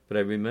 But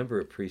I remember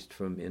a priest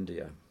from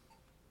India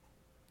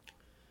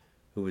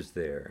who was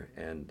there,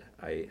 and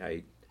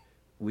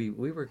we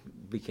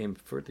became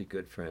fairly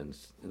good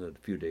friends in the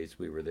few days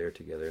we were there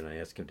together, and I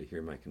asked him to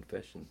hear my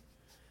confession,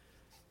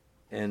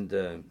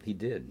 and he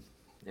did,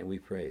 and we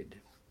prayed,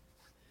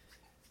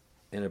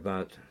 and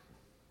about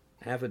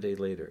half a day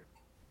later,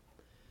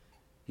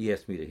 he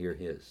asked me to hear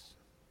his.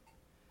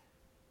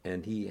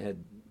 And he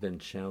had been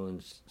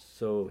challenged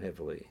so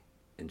heavily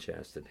in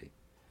chastity.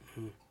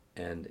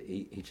 And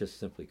he just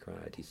simply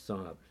cried. He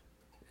sobbed.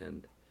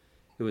 And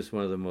it was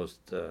one of the most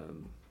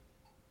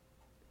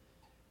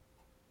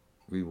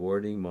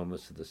rewarding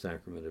moments of the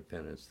sacrament of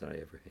penance that I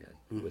ever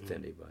had with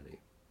anybody,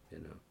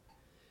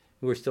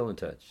 We're still in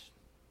touch.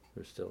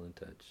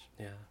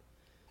 Yeah.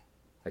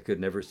 I could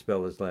never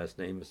spell his last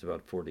name. It's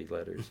about 40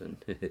 letters, and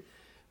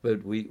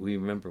but we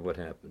remember what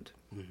happened.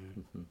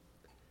 Mm-hmm.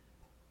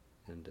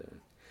 And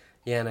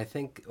yeah, and I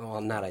think, well,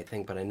 not I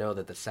think, but I know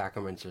that the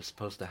sacraments are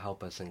supposed to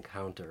help us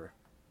encounter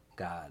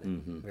God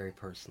very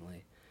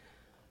personally.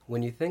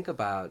 When you think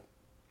about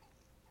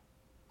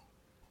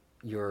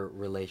your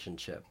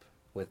relationship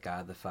with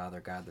God the Father,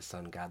 God the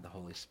Son, God the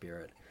Holy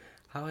Spirit,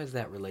 how has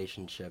that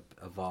relationship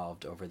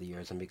evolved over the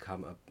years and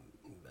become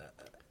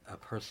a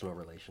personal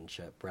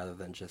relationship rather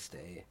than just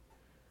a...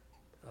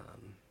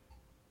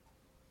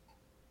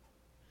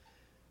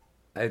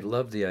 I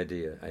love the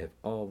idea. I have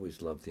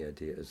always loved the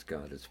idea as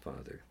God as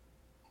Father,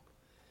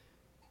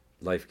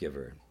 life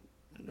giver,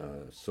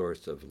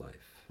 source of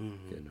life,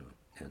 you know.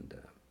 And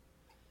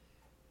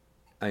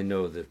I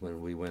know that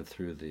when we went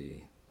through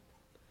the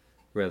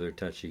rather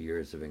touchy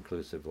years of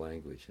inclusive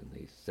language in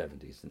the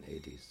 70s and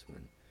 80s,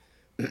 when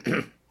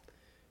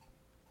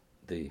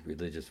the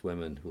religious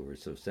women who were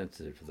so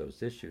sensitive to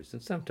those issues,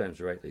 and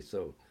sometimes rightly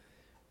so,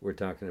 were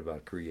talking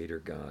about Creator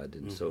God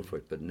and so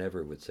forth, but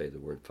never would say the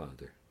word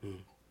Father.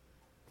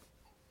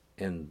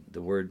 And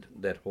the word,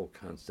 that whole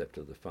concept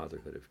of the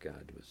fatherhood of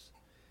God was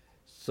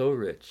so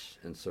rich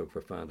and so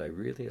profound, I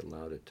really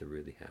allowed it to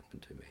really happen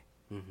to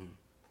me.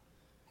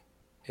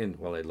 And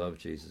while I love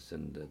Jesus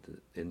and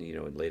you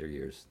know, in later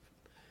years,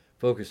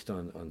 focused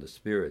on the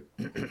Spirit,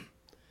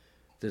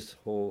 this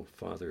whole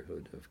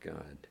fatherhood of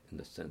God in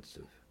the sense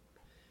of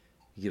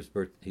he gives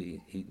birth,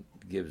 he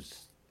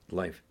gives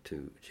life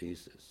to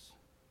Jesus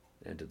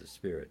and to the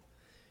Spirit.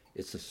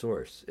 It's the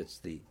source. It's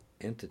the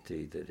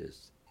entity that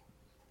is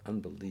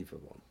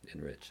unbelievable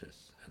in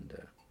richness, and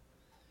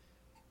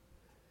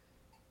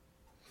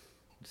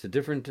it's a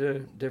different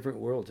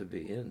world to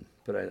be in.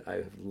 But I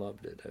have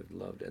loved it. I've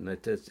loved it, and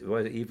that's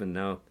why even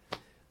now,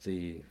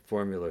 the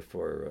formula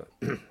for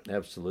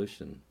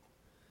absolution,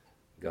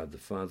 God the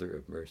Father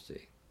of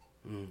mercy.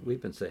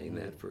 We've been saying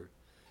that for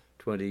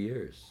 20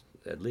 years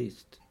at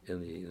least in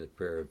the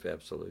prayer of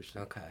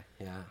absolution. Okay,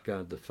 yeah.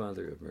 God the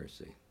Father of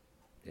mercy,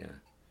 yeah.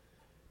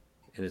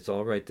 And it's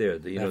all right there.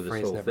 You know,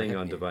 this whole thing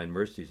on divine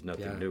mercy is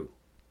nothing new.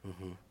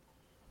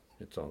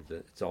 It's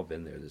all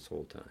been there this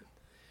whole time.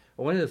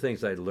 One of the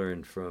things I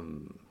learned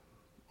from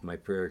my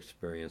prayer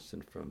experience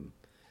and from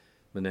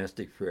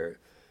monastic prayer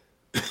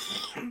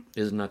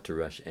is not to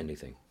rush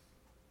anything.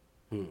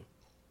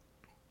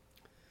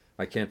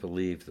 I can't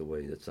believe the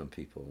way that some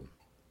people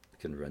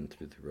can run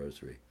through the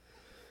rosary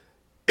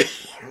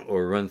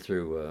or run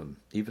through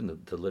even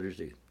the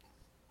liturgy,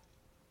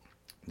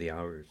 the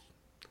hours,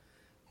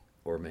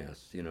 or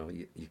Mass. You know,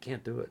 you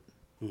can't do it.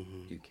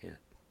 You can't.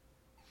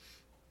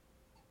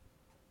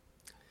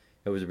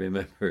 I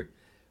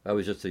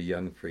was just a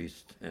young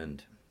priest,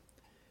 and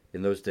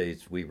in those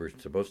days we were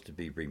supposed to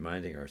be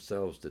reminding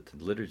ourselves that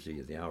the liturgy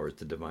of the hours,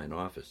 the divine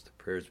office, the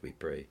prayers we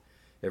pray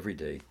every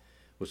day,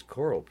 was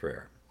choral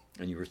prayer,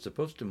 and you were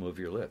supposed to move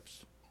your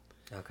lips.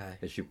 Okay.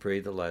 As you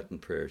prayed the Latin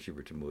prayers, you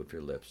were to move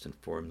your lips and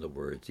form the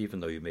words, even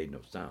though you made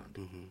no sound.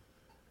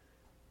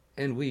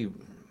 And we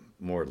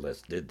more or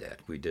less did that.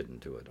 We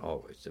didn't do it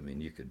always. I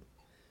mean, you could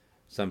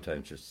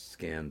sometimes just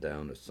scan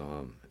down a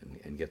psalm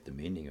and get the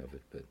meaning of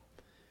it,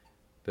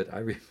 but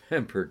I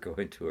remember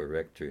going to a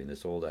rectory, and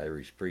this old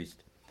Irish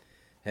priest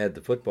had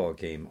the football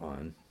game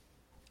on,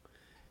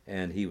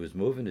 and he was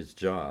moving his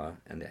jaw,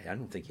 and I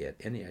don't think he had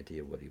any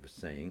idea what he was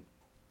saying.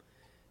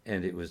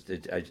 And it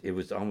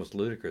was almost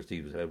ludicrous.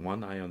 He had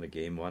one eye on the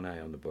game, one eye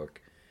on the book,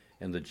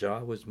 and the jaw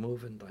was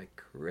moving like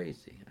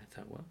crazy. And I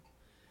thought, well,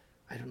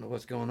 I don't know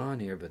what's going on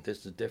here, but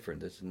this is different.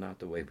 This is not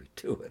the way we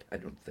do it, I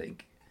don't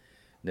think.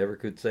 Never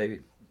could say,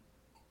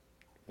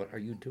 what are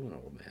you doing,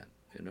 old man?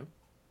 You know?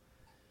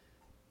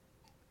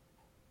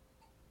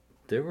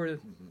 There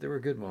were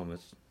good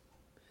moments.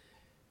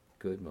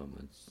 Good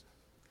moments.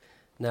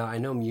 Now, I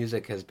know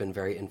music has been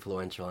very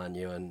influential on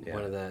you, and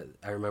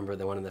I remember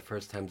that one of the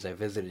first times I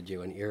visited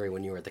you in Erie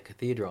when you were at the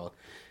cathedral,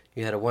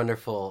 you had a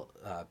wonderful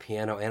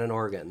piano and an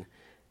organ,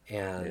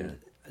 and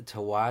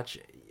to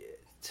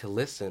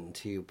listen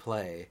to you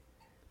play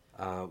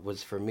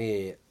was for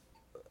me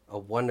a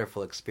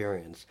wonderful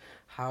experience.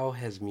 How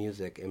has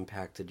music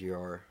impacted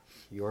your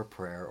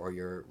prayer or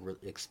your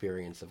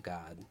experience of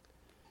God?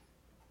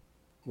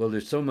 Well,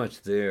 there's so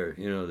much there.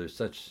 You know, there's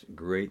such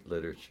great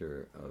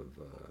literature of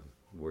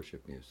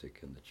worship music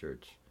in the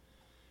church.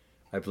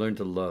 I've learned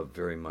to love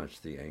very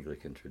much the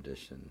Anglican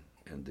tradition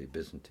and the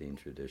Byzantine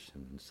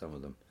tradition and some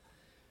of them.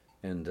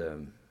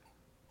 And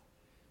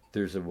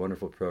there's a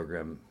wonderful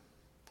program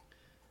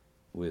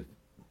with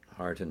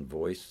Heart and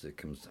Voice that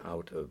comes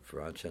out of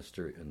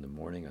Rochester in the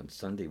morning on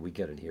Sunday. We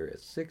get it here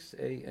at 6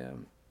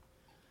 a.m.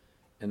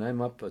 And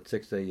I'm up at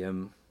 6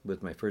 a.m.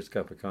 with my first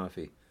cup of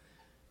coffee,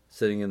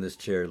 sitting in this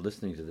chair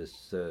listening to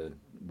this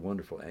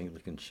wonderful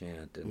Anglican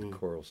chant and the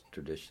choral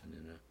tradition,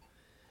 you know.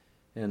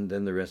 And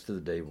then the rest of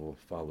the day will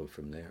follow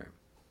from there.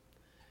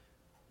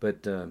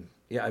 But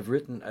yeah,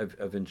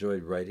 I've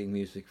enjoyed writing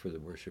music for the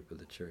worship of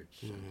the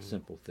church.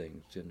 Simple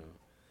things, you know,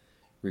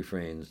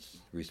 refrains,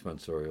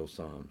 responsorial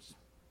psalms,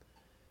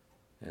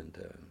 and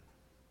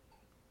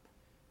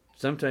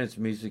Sometimes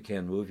music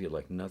can move you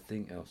like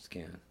nothing else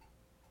can.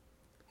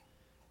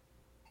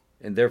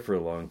 And there for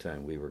a long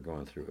time we were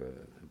going through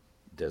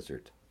a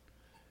desert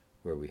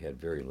where we had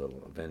very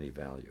little of any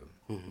value,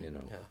 Mm-hmm. you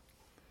know. Yeah.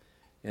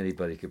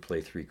 Anybody could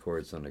play 3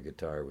 chords on a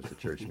guitar was a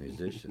church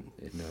musician,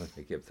 you know.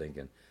 I kept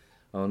thinking,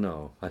 oh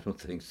no, I don't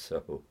think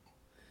so.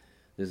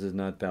 This is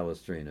not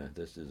Palestrina.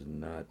 This is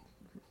not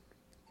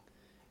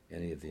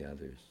any of the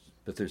others.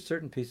 But there's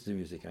certain pieces of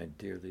music I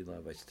dearly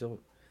love. I still,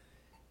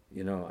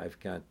 you know, I've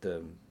got,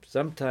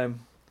 sometime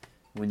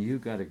when you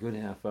got a good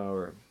half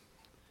hour,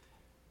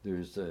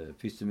 there's a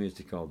piece of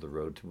music called The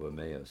Road to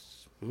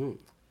Emmaus. Mm.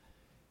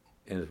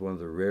 And it's one of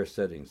the rare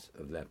settings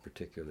of that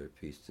particular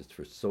piece. It's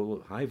for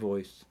solo, high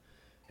voice,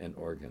 and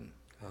organ.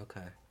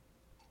 Okay.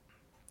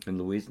 And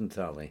Louise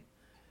Natali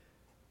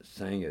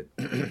sang it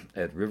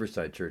at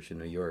Riverside Church in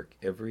New York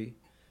every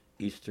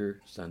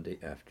Easter Sunday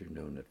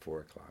afternoon at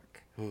 4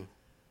 o'clock. Mm.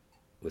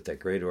 With that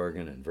great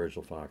organ and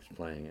Virgil Fox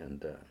playing.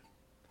 And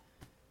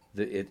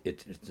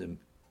it's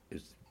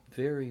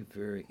very,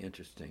 very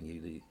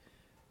interesting.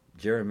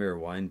 Jeremiah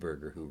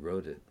Weinberger, who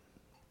wrote it,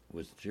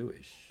 was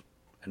Jewish.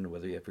 I don't know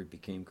whether he ever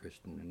became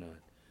Christian or not.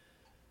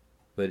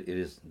 But it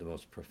is the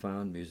most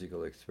profound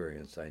musical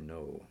experience I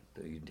know.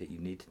 That you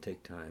need to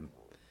take time,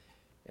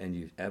 and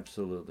you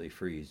absolutely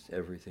freeze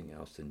everything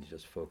else, and you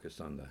just focus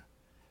on the...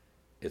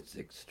 It's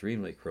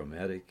extremely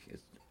chromatic.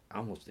 It's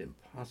almost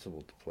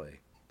impossible to play.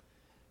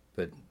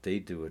 But they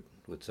do it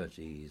with such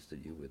ease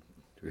that you would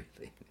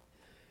really...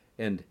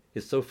 And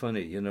it's so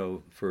funny, you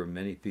know, for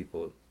many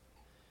people,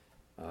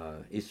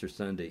 Easter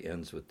Sunday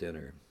ends with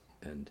dinner,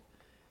 and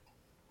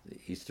the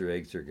Easter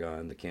eggs are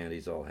gone, the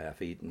candy's all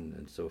half-eaten,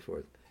 and so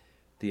forth.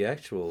 The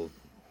actual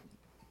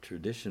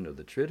tradition of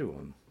the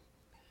Triduum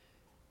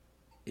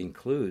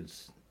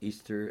includes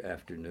Easter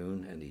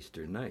afternoon and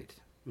Easter night.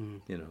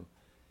 Mm-hmm. You know,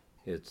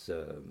 it's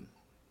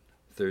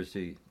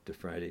Thursday to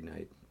Friday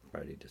night,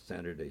 Friday to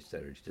Saturday,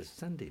 Saturday to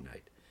Sunday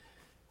night.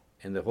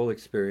 And the whole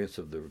experience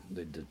of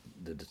the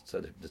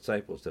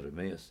disciples at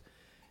Emmaus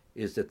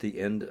is at the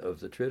end of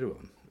the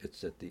Triduum.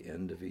 It's at the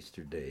end of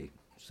Easter Day,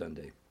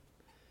 Sunday.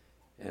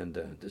 And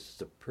this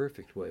is a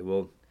perfect way.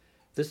 Well,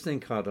 this thing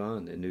caught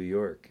on in New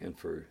York, and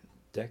for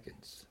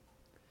decades,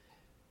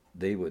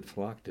 they would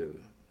flock to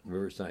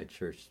Riverside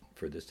Church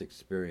for this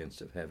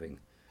experience of having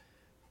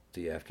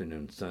the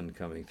afternoon sun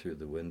coming through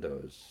the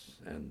windows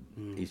and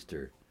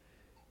Easter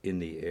in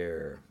the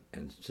air,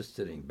 and just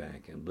sitting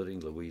back and letting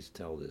Louise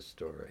tell this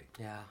story.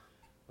 Yeah.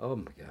 Oh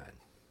my God!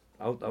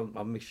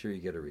 I'll make sure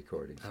you get a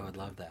recording sometime. I would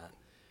love that.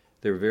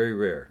 They're very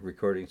rare.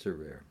 Recordings are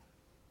rare,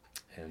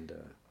 and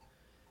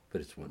but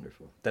it's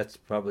wonderful. That's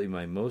probably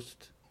my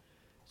most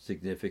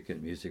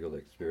significant musical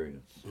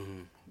experience.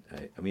 Mm-hmm.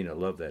 I mean, I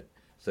love that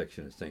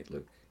section of St.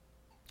 Luke.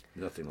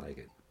 Nothing like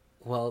it.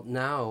 Well,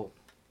 now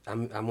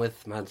I'm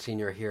with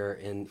Monsignor here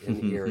in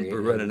Erie.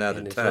 We're running out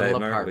of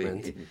time, aren't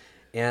we?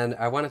 And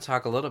I want to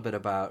talk a little bit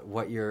about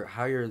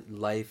how your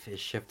life is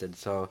shifted.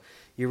 So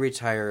you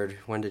retired.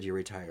 When did you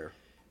retire?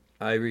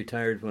 I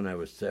retired when I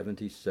was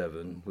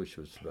 77, which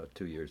was about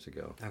 2 years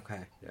ago.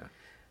 Okay. Yeah.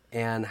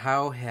 And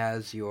how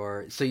has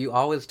so you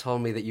always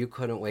told me that you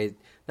couldn't wait,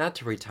 not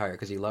to retire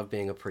because you love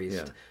being a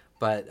priest,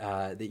 but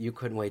that you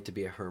couldn't wait to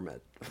be a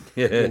hermit,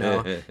 you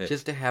know,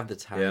 just to have the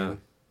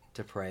time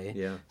to pray.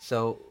 Yeah.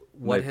 So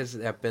what has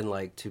that been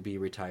like to be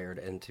retired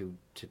and to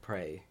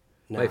pray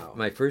now?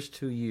 My first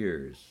 2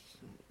 years,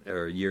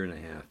 or a year and a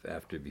half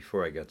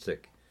before I got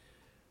sick,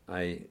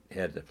 I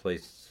had a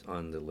place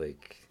on the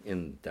lake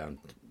down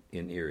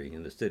in Erie,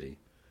 in the city.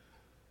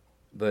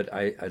 But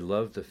I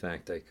loved the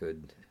fact I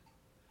could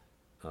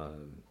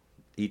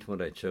eat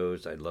what I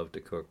chose. I loved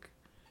to cook.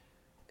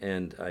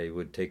 And I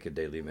would take a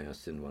daily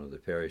mass in one of the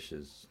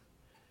parishes.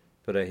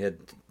 But I had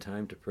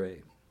time to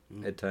pray.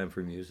 I had time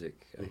for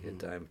music. I had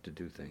time to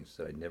do things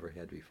that I never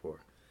had before.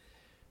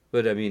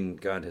 But, I mean,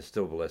 God has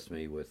still blessed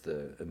me with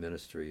a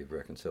ministry of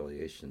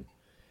reconciliation,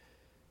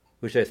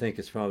 which I think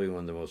is probably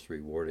one of the most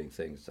rewarding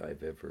things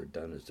I've ever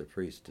done as a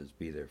priest, is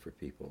be there for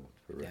people,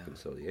 for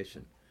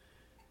reconciliation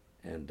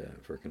and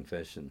for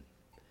confession.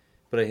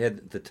 But I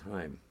had the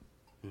time,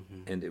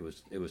 and it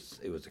was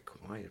a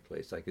quiet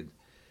place. I could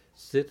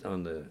sit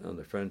on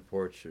the front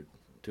porch at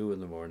 2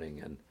 a.m.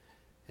 and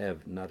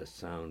have not a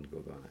sound go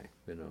by,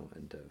 you know.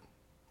 And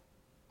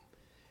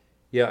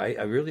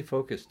I really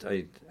focused.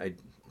 I'd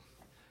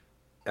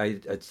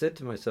said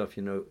to myself,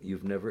 you know,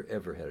 you've never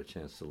ever had a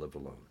chance to live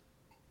alone.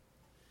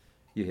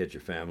 You had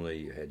your family,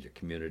 you had your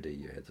community,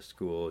 you had the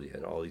school, you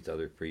had all these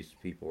other priests,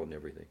 people, and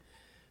everything.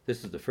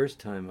 This is the first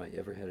time I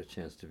ever had a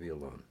chance to be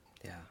alone.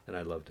 Yeah. And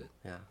I loved it.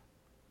 Yeah.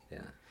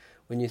 Yeah.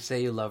 When you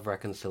say you love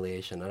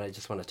reconciliation, and I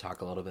just want to talk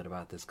a little bit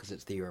about this because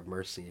it's the year of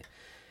mercy,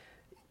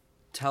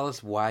 tell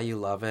us why you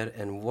love it,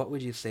 and what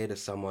would you say to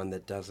someone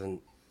that doesn't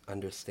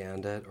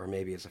understand it, or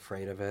maybe is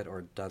afraid of it,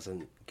 or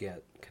doesn't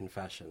get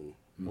confession?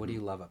 What do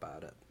you love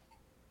about it?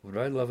 What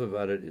I love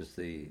about it is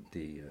the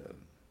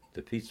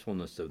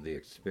peacefulness of the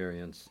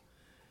experience,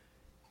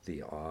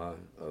 the awe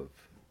of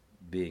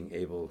being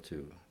able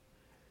to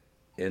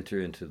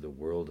enter into the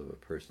world of a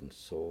person's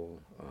soul,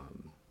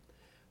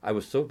 I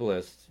was so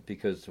blessed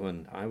because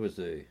when I was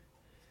a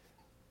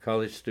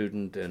college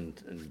student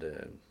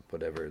and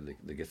whatever,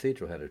 the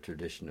cathedral had a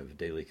tradition of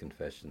daily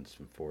confessions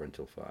from 4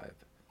 until 5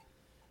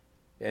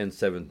 and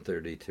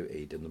 7:30 to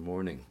 8 in the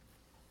morning.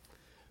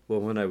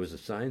 Well, when I was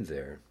assigned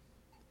there,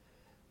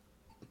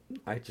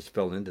 I just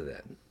fell into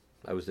that.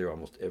 I was there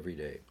almost every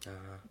day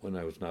when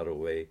I was not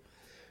away,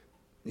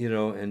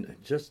 and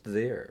just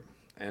there.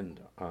 And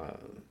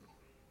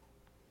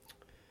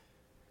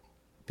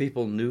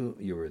people knew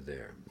you were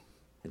there.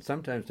 And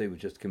sometimes they would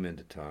just come in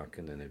to talk,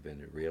 and then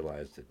they'd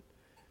realize that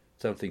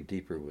something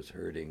deeper was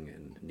hurting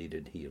and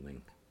needed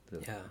healing.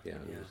 It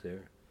was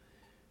there.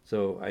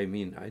 So, I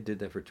did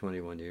that for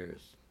 21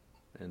 years,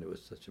 and it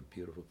was such a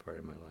beautiful part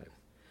of my life.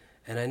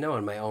 And I know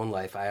in my own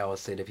life, I always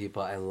say to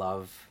people, I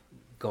love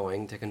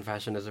going to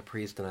confession as a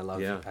priest, and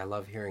I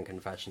love hearing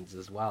confessions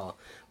as well.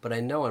 But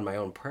I know in my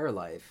own prayer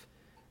life,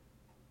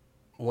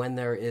 when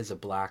there is a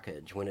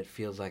blockage, when it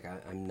feels like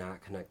I'm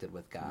not connected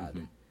with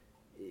God,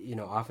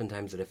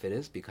 oftentimes if it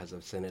is because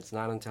of sin, it's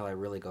not until I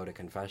really go to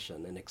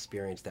confession and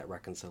experience that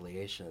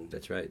reconciliation.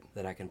 That's right.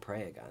 That I can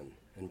pray again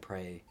and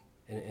pray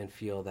and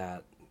feel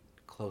that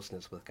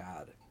closeness with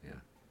God.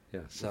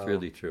 Yeah, so, it's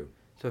really true.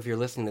 So if you're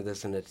listening to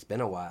this and it's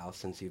been a while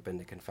since you've been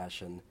to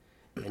confession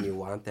and you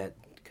want that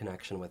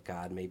connection with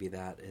God, maybe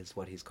that is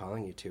what he's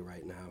calling you to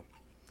right now.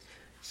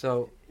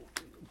 So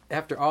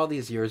after all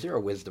these years, you're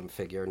a wisdom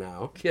figure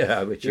now.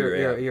 Yeah, but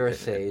you're a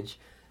sage.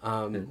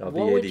 I'll be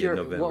 80 in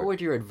November. What would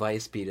your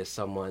advice be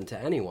to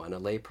anyone, a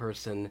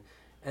layperson,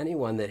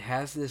 anyone that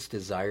has this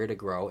desire to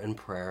grow in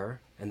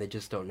prayer and they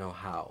just don't know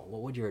how?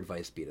 What would your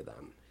advice be to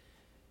them?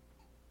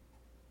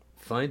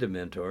 Find a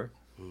mentor,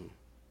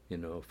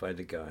 find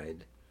a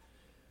guide,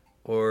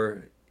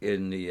 or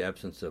in the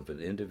absence of an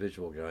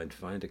individual guide,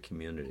 find a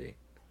community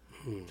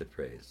that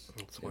prays.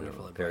 That's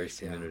wonderful advice. Parish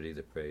community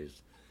that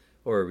prays,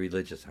 or a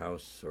religious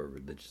house or a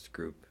religious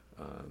group.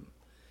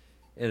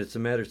 And it's a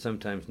matter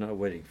sometimes not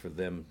waiting for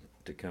them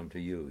to come to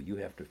you. You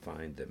have to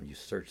find them. You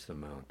search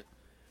them out.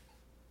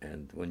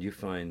 And when you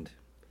find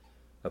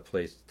a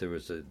place, there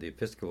was the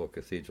Episcopal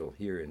Cathedral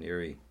here in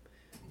Erie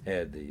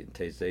had the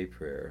Taizé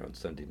prayer on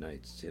Sunday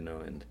nights,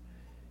 and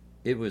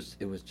it was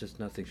just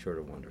nothing short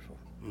of wonderful.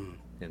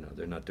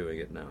 They're not doing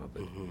it now,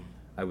 but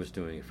I was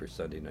doing it for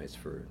Sunday nights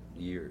for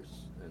years.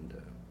 And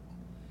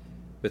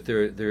but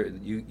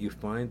you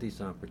find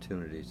these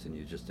opportunities and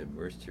you just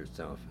immerse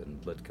yourself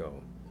and let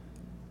go.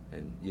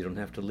 And you don't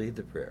have to lead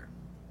the prayer.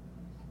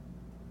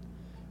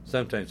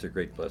 Sometimes there's a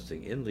great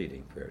blessing in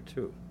leading prayer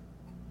too.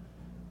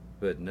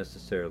 But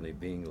necessarily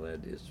being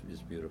led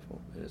is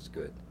beautiful and it's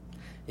good.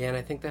 Yeah, and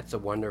I think that's a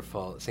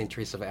wonderful, St.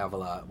 Teresa of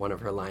Avila, one of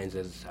her lines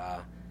is,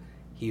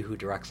 he who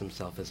directs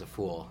himself is a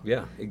fool.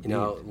 Yeah, indeed.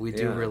 We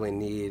do really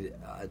need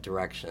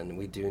direction.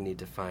 We do need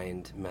to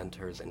find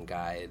mentors and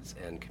guides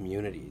and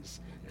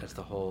communities. Yeah. That's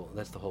the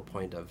whole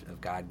point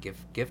of God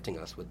gifting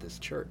us with this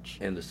church.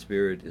 And the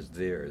Spirit is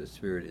there. The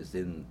Spirit is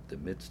in the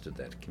midst of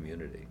that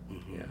community.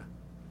 Yeah.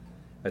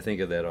 I think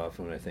of that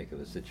often when I think of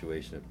the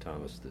situation of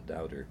Thomas the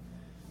Doubter,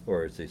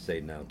 or as they say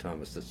now,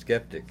 Thomas the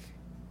Skeptic.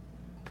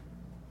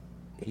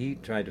 He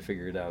tried to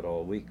figure it out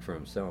all week for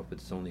himself.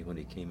 It's only when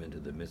he came into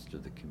the midst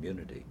of the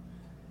community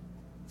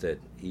that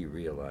he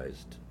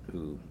realized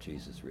who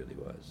Jesus really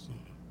was.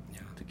 Yeah.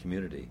 The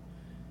community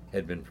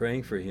had been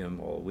praying for him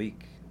all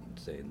week,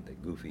 saying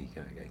that goofy,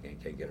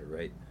 can't get it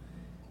right.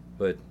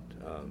 But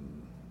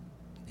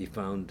he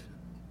found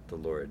the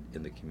Lord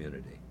in the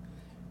community,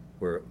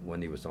 where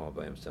when he was all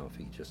by himself,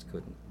 he just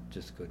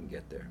couldn't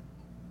get there.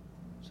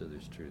 So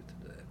there's truth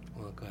to that.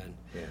 Well, good.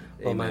 Yeah.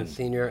 Well, Amen.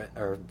 Monsignor,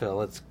 or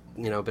Bill, it's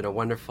been a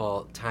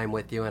wonderful time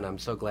with you, and I'm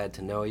so glad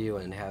to know you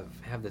and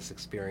have this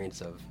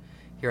experience of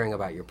hearing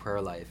about your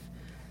prayer life.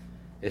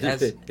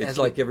 It's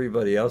like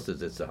everybody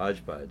else's. It's a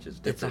hodgepodge. It's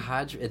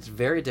different. It's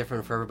very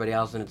different for everybody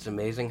else, and it's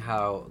amazing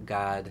how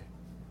God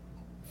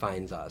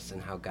finds us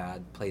and how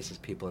God places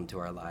people into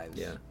our lives.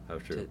 Yeah, how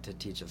true. To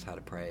teach us how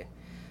to pray.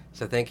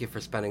 So thank you for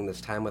spending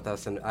this time with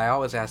us. And I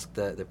always ask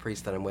the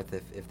priest that I'm with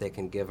if they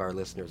can give our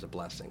listeners a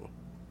blessing.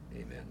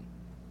 Amen.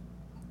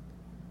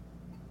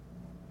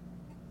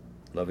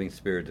 Loving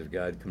Spirit of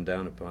God, come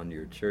down upon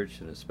your church,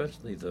 and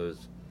especially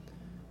those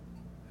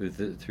who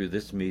through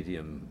this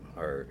medium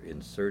are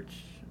in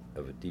search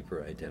of a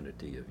deeper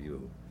identity of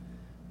you,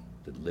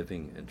 the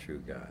living and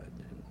true God.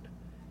 And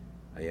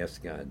I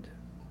ask God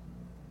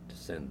to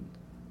send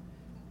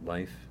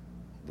life,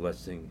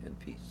 blessing, and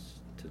peace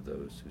to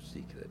those who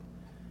seek it.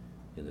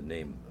 In the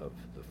name of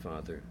the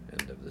Father,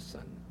 and of the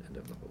Son, and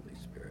of the Holy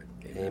Spirit.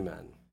 Amen. Amen.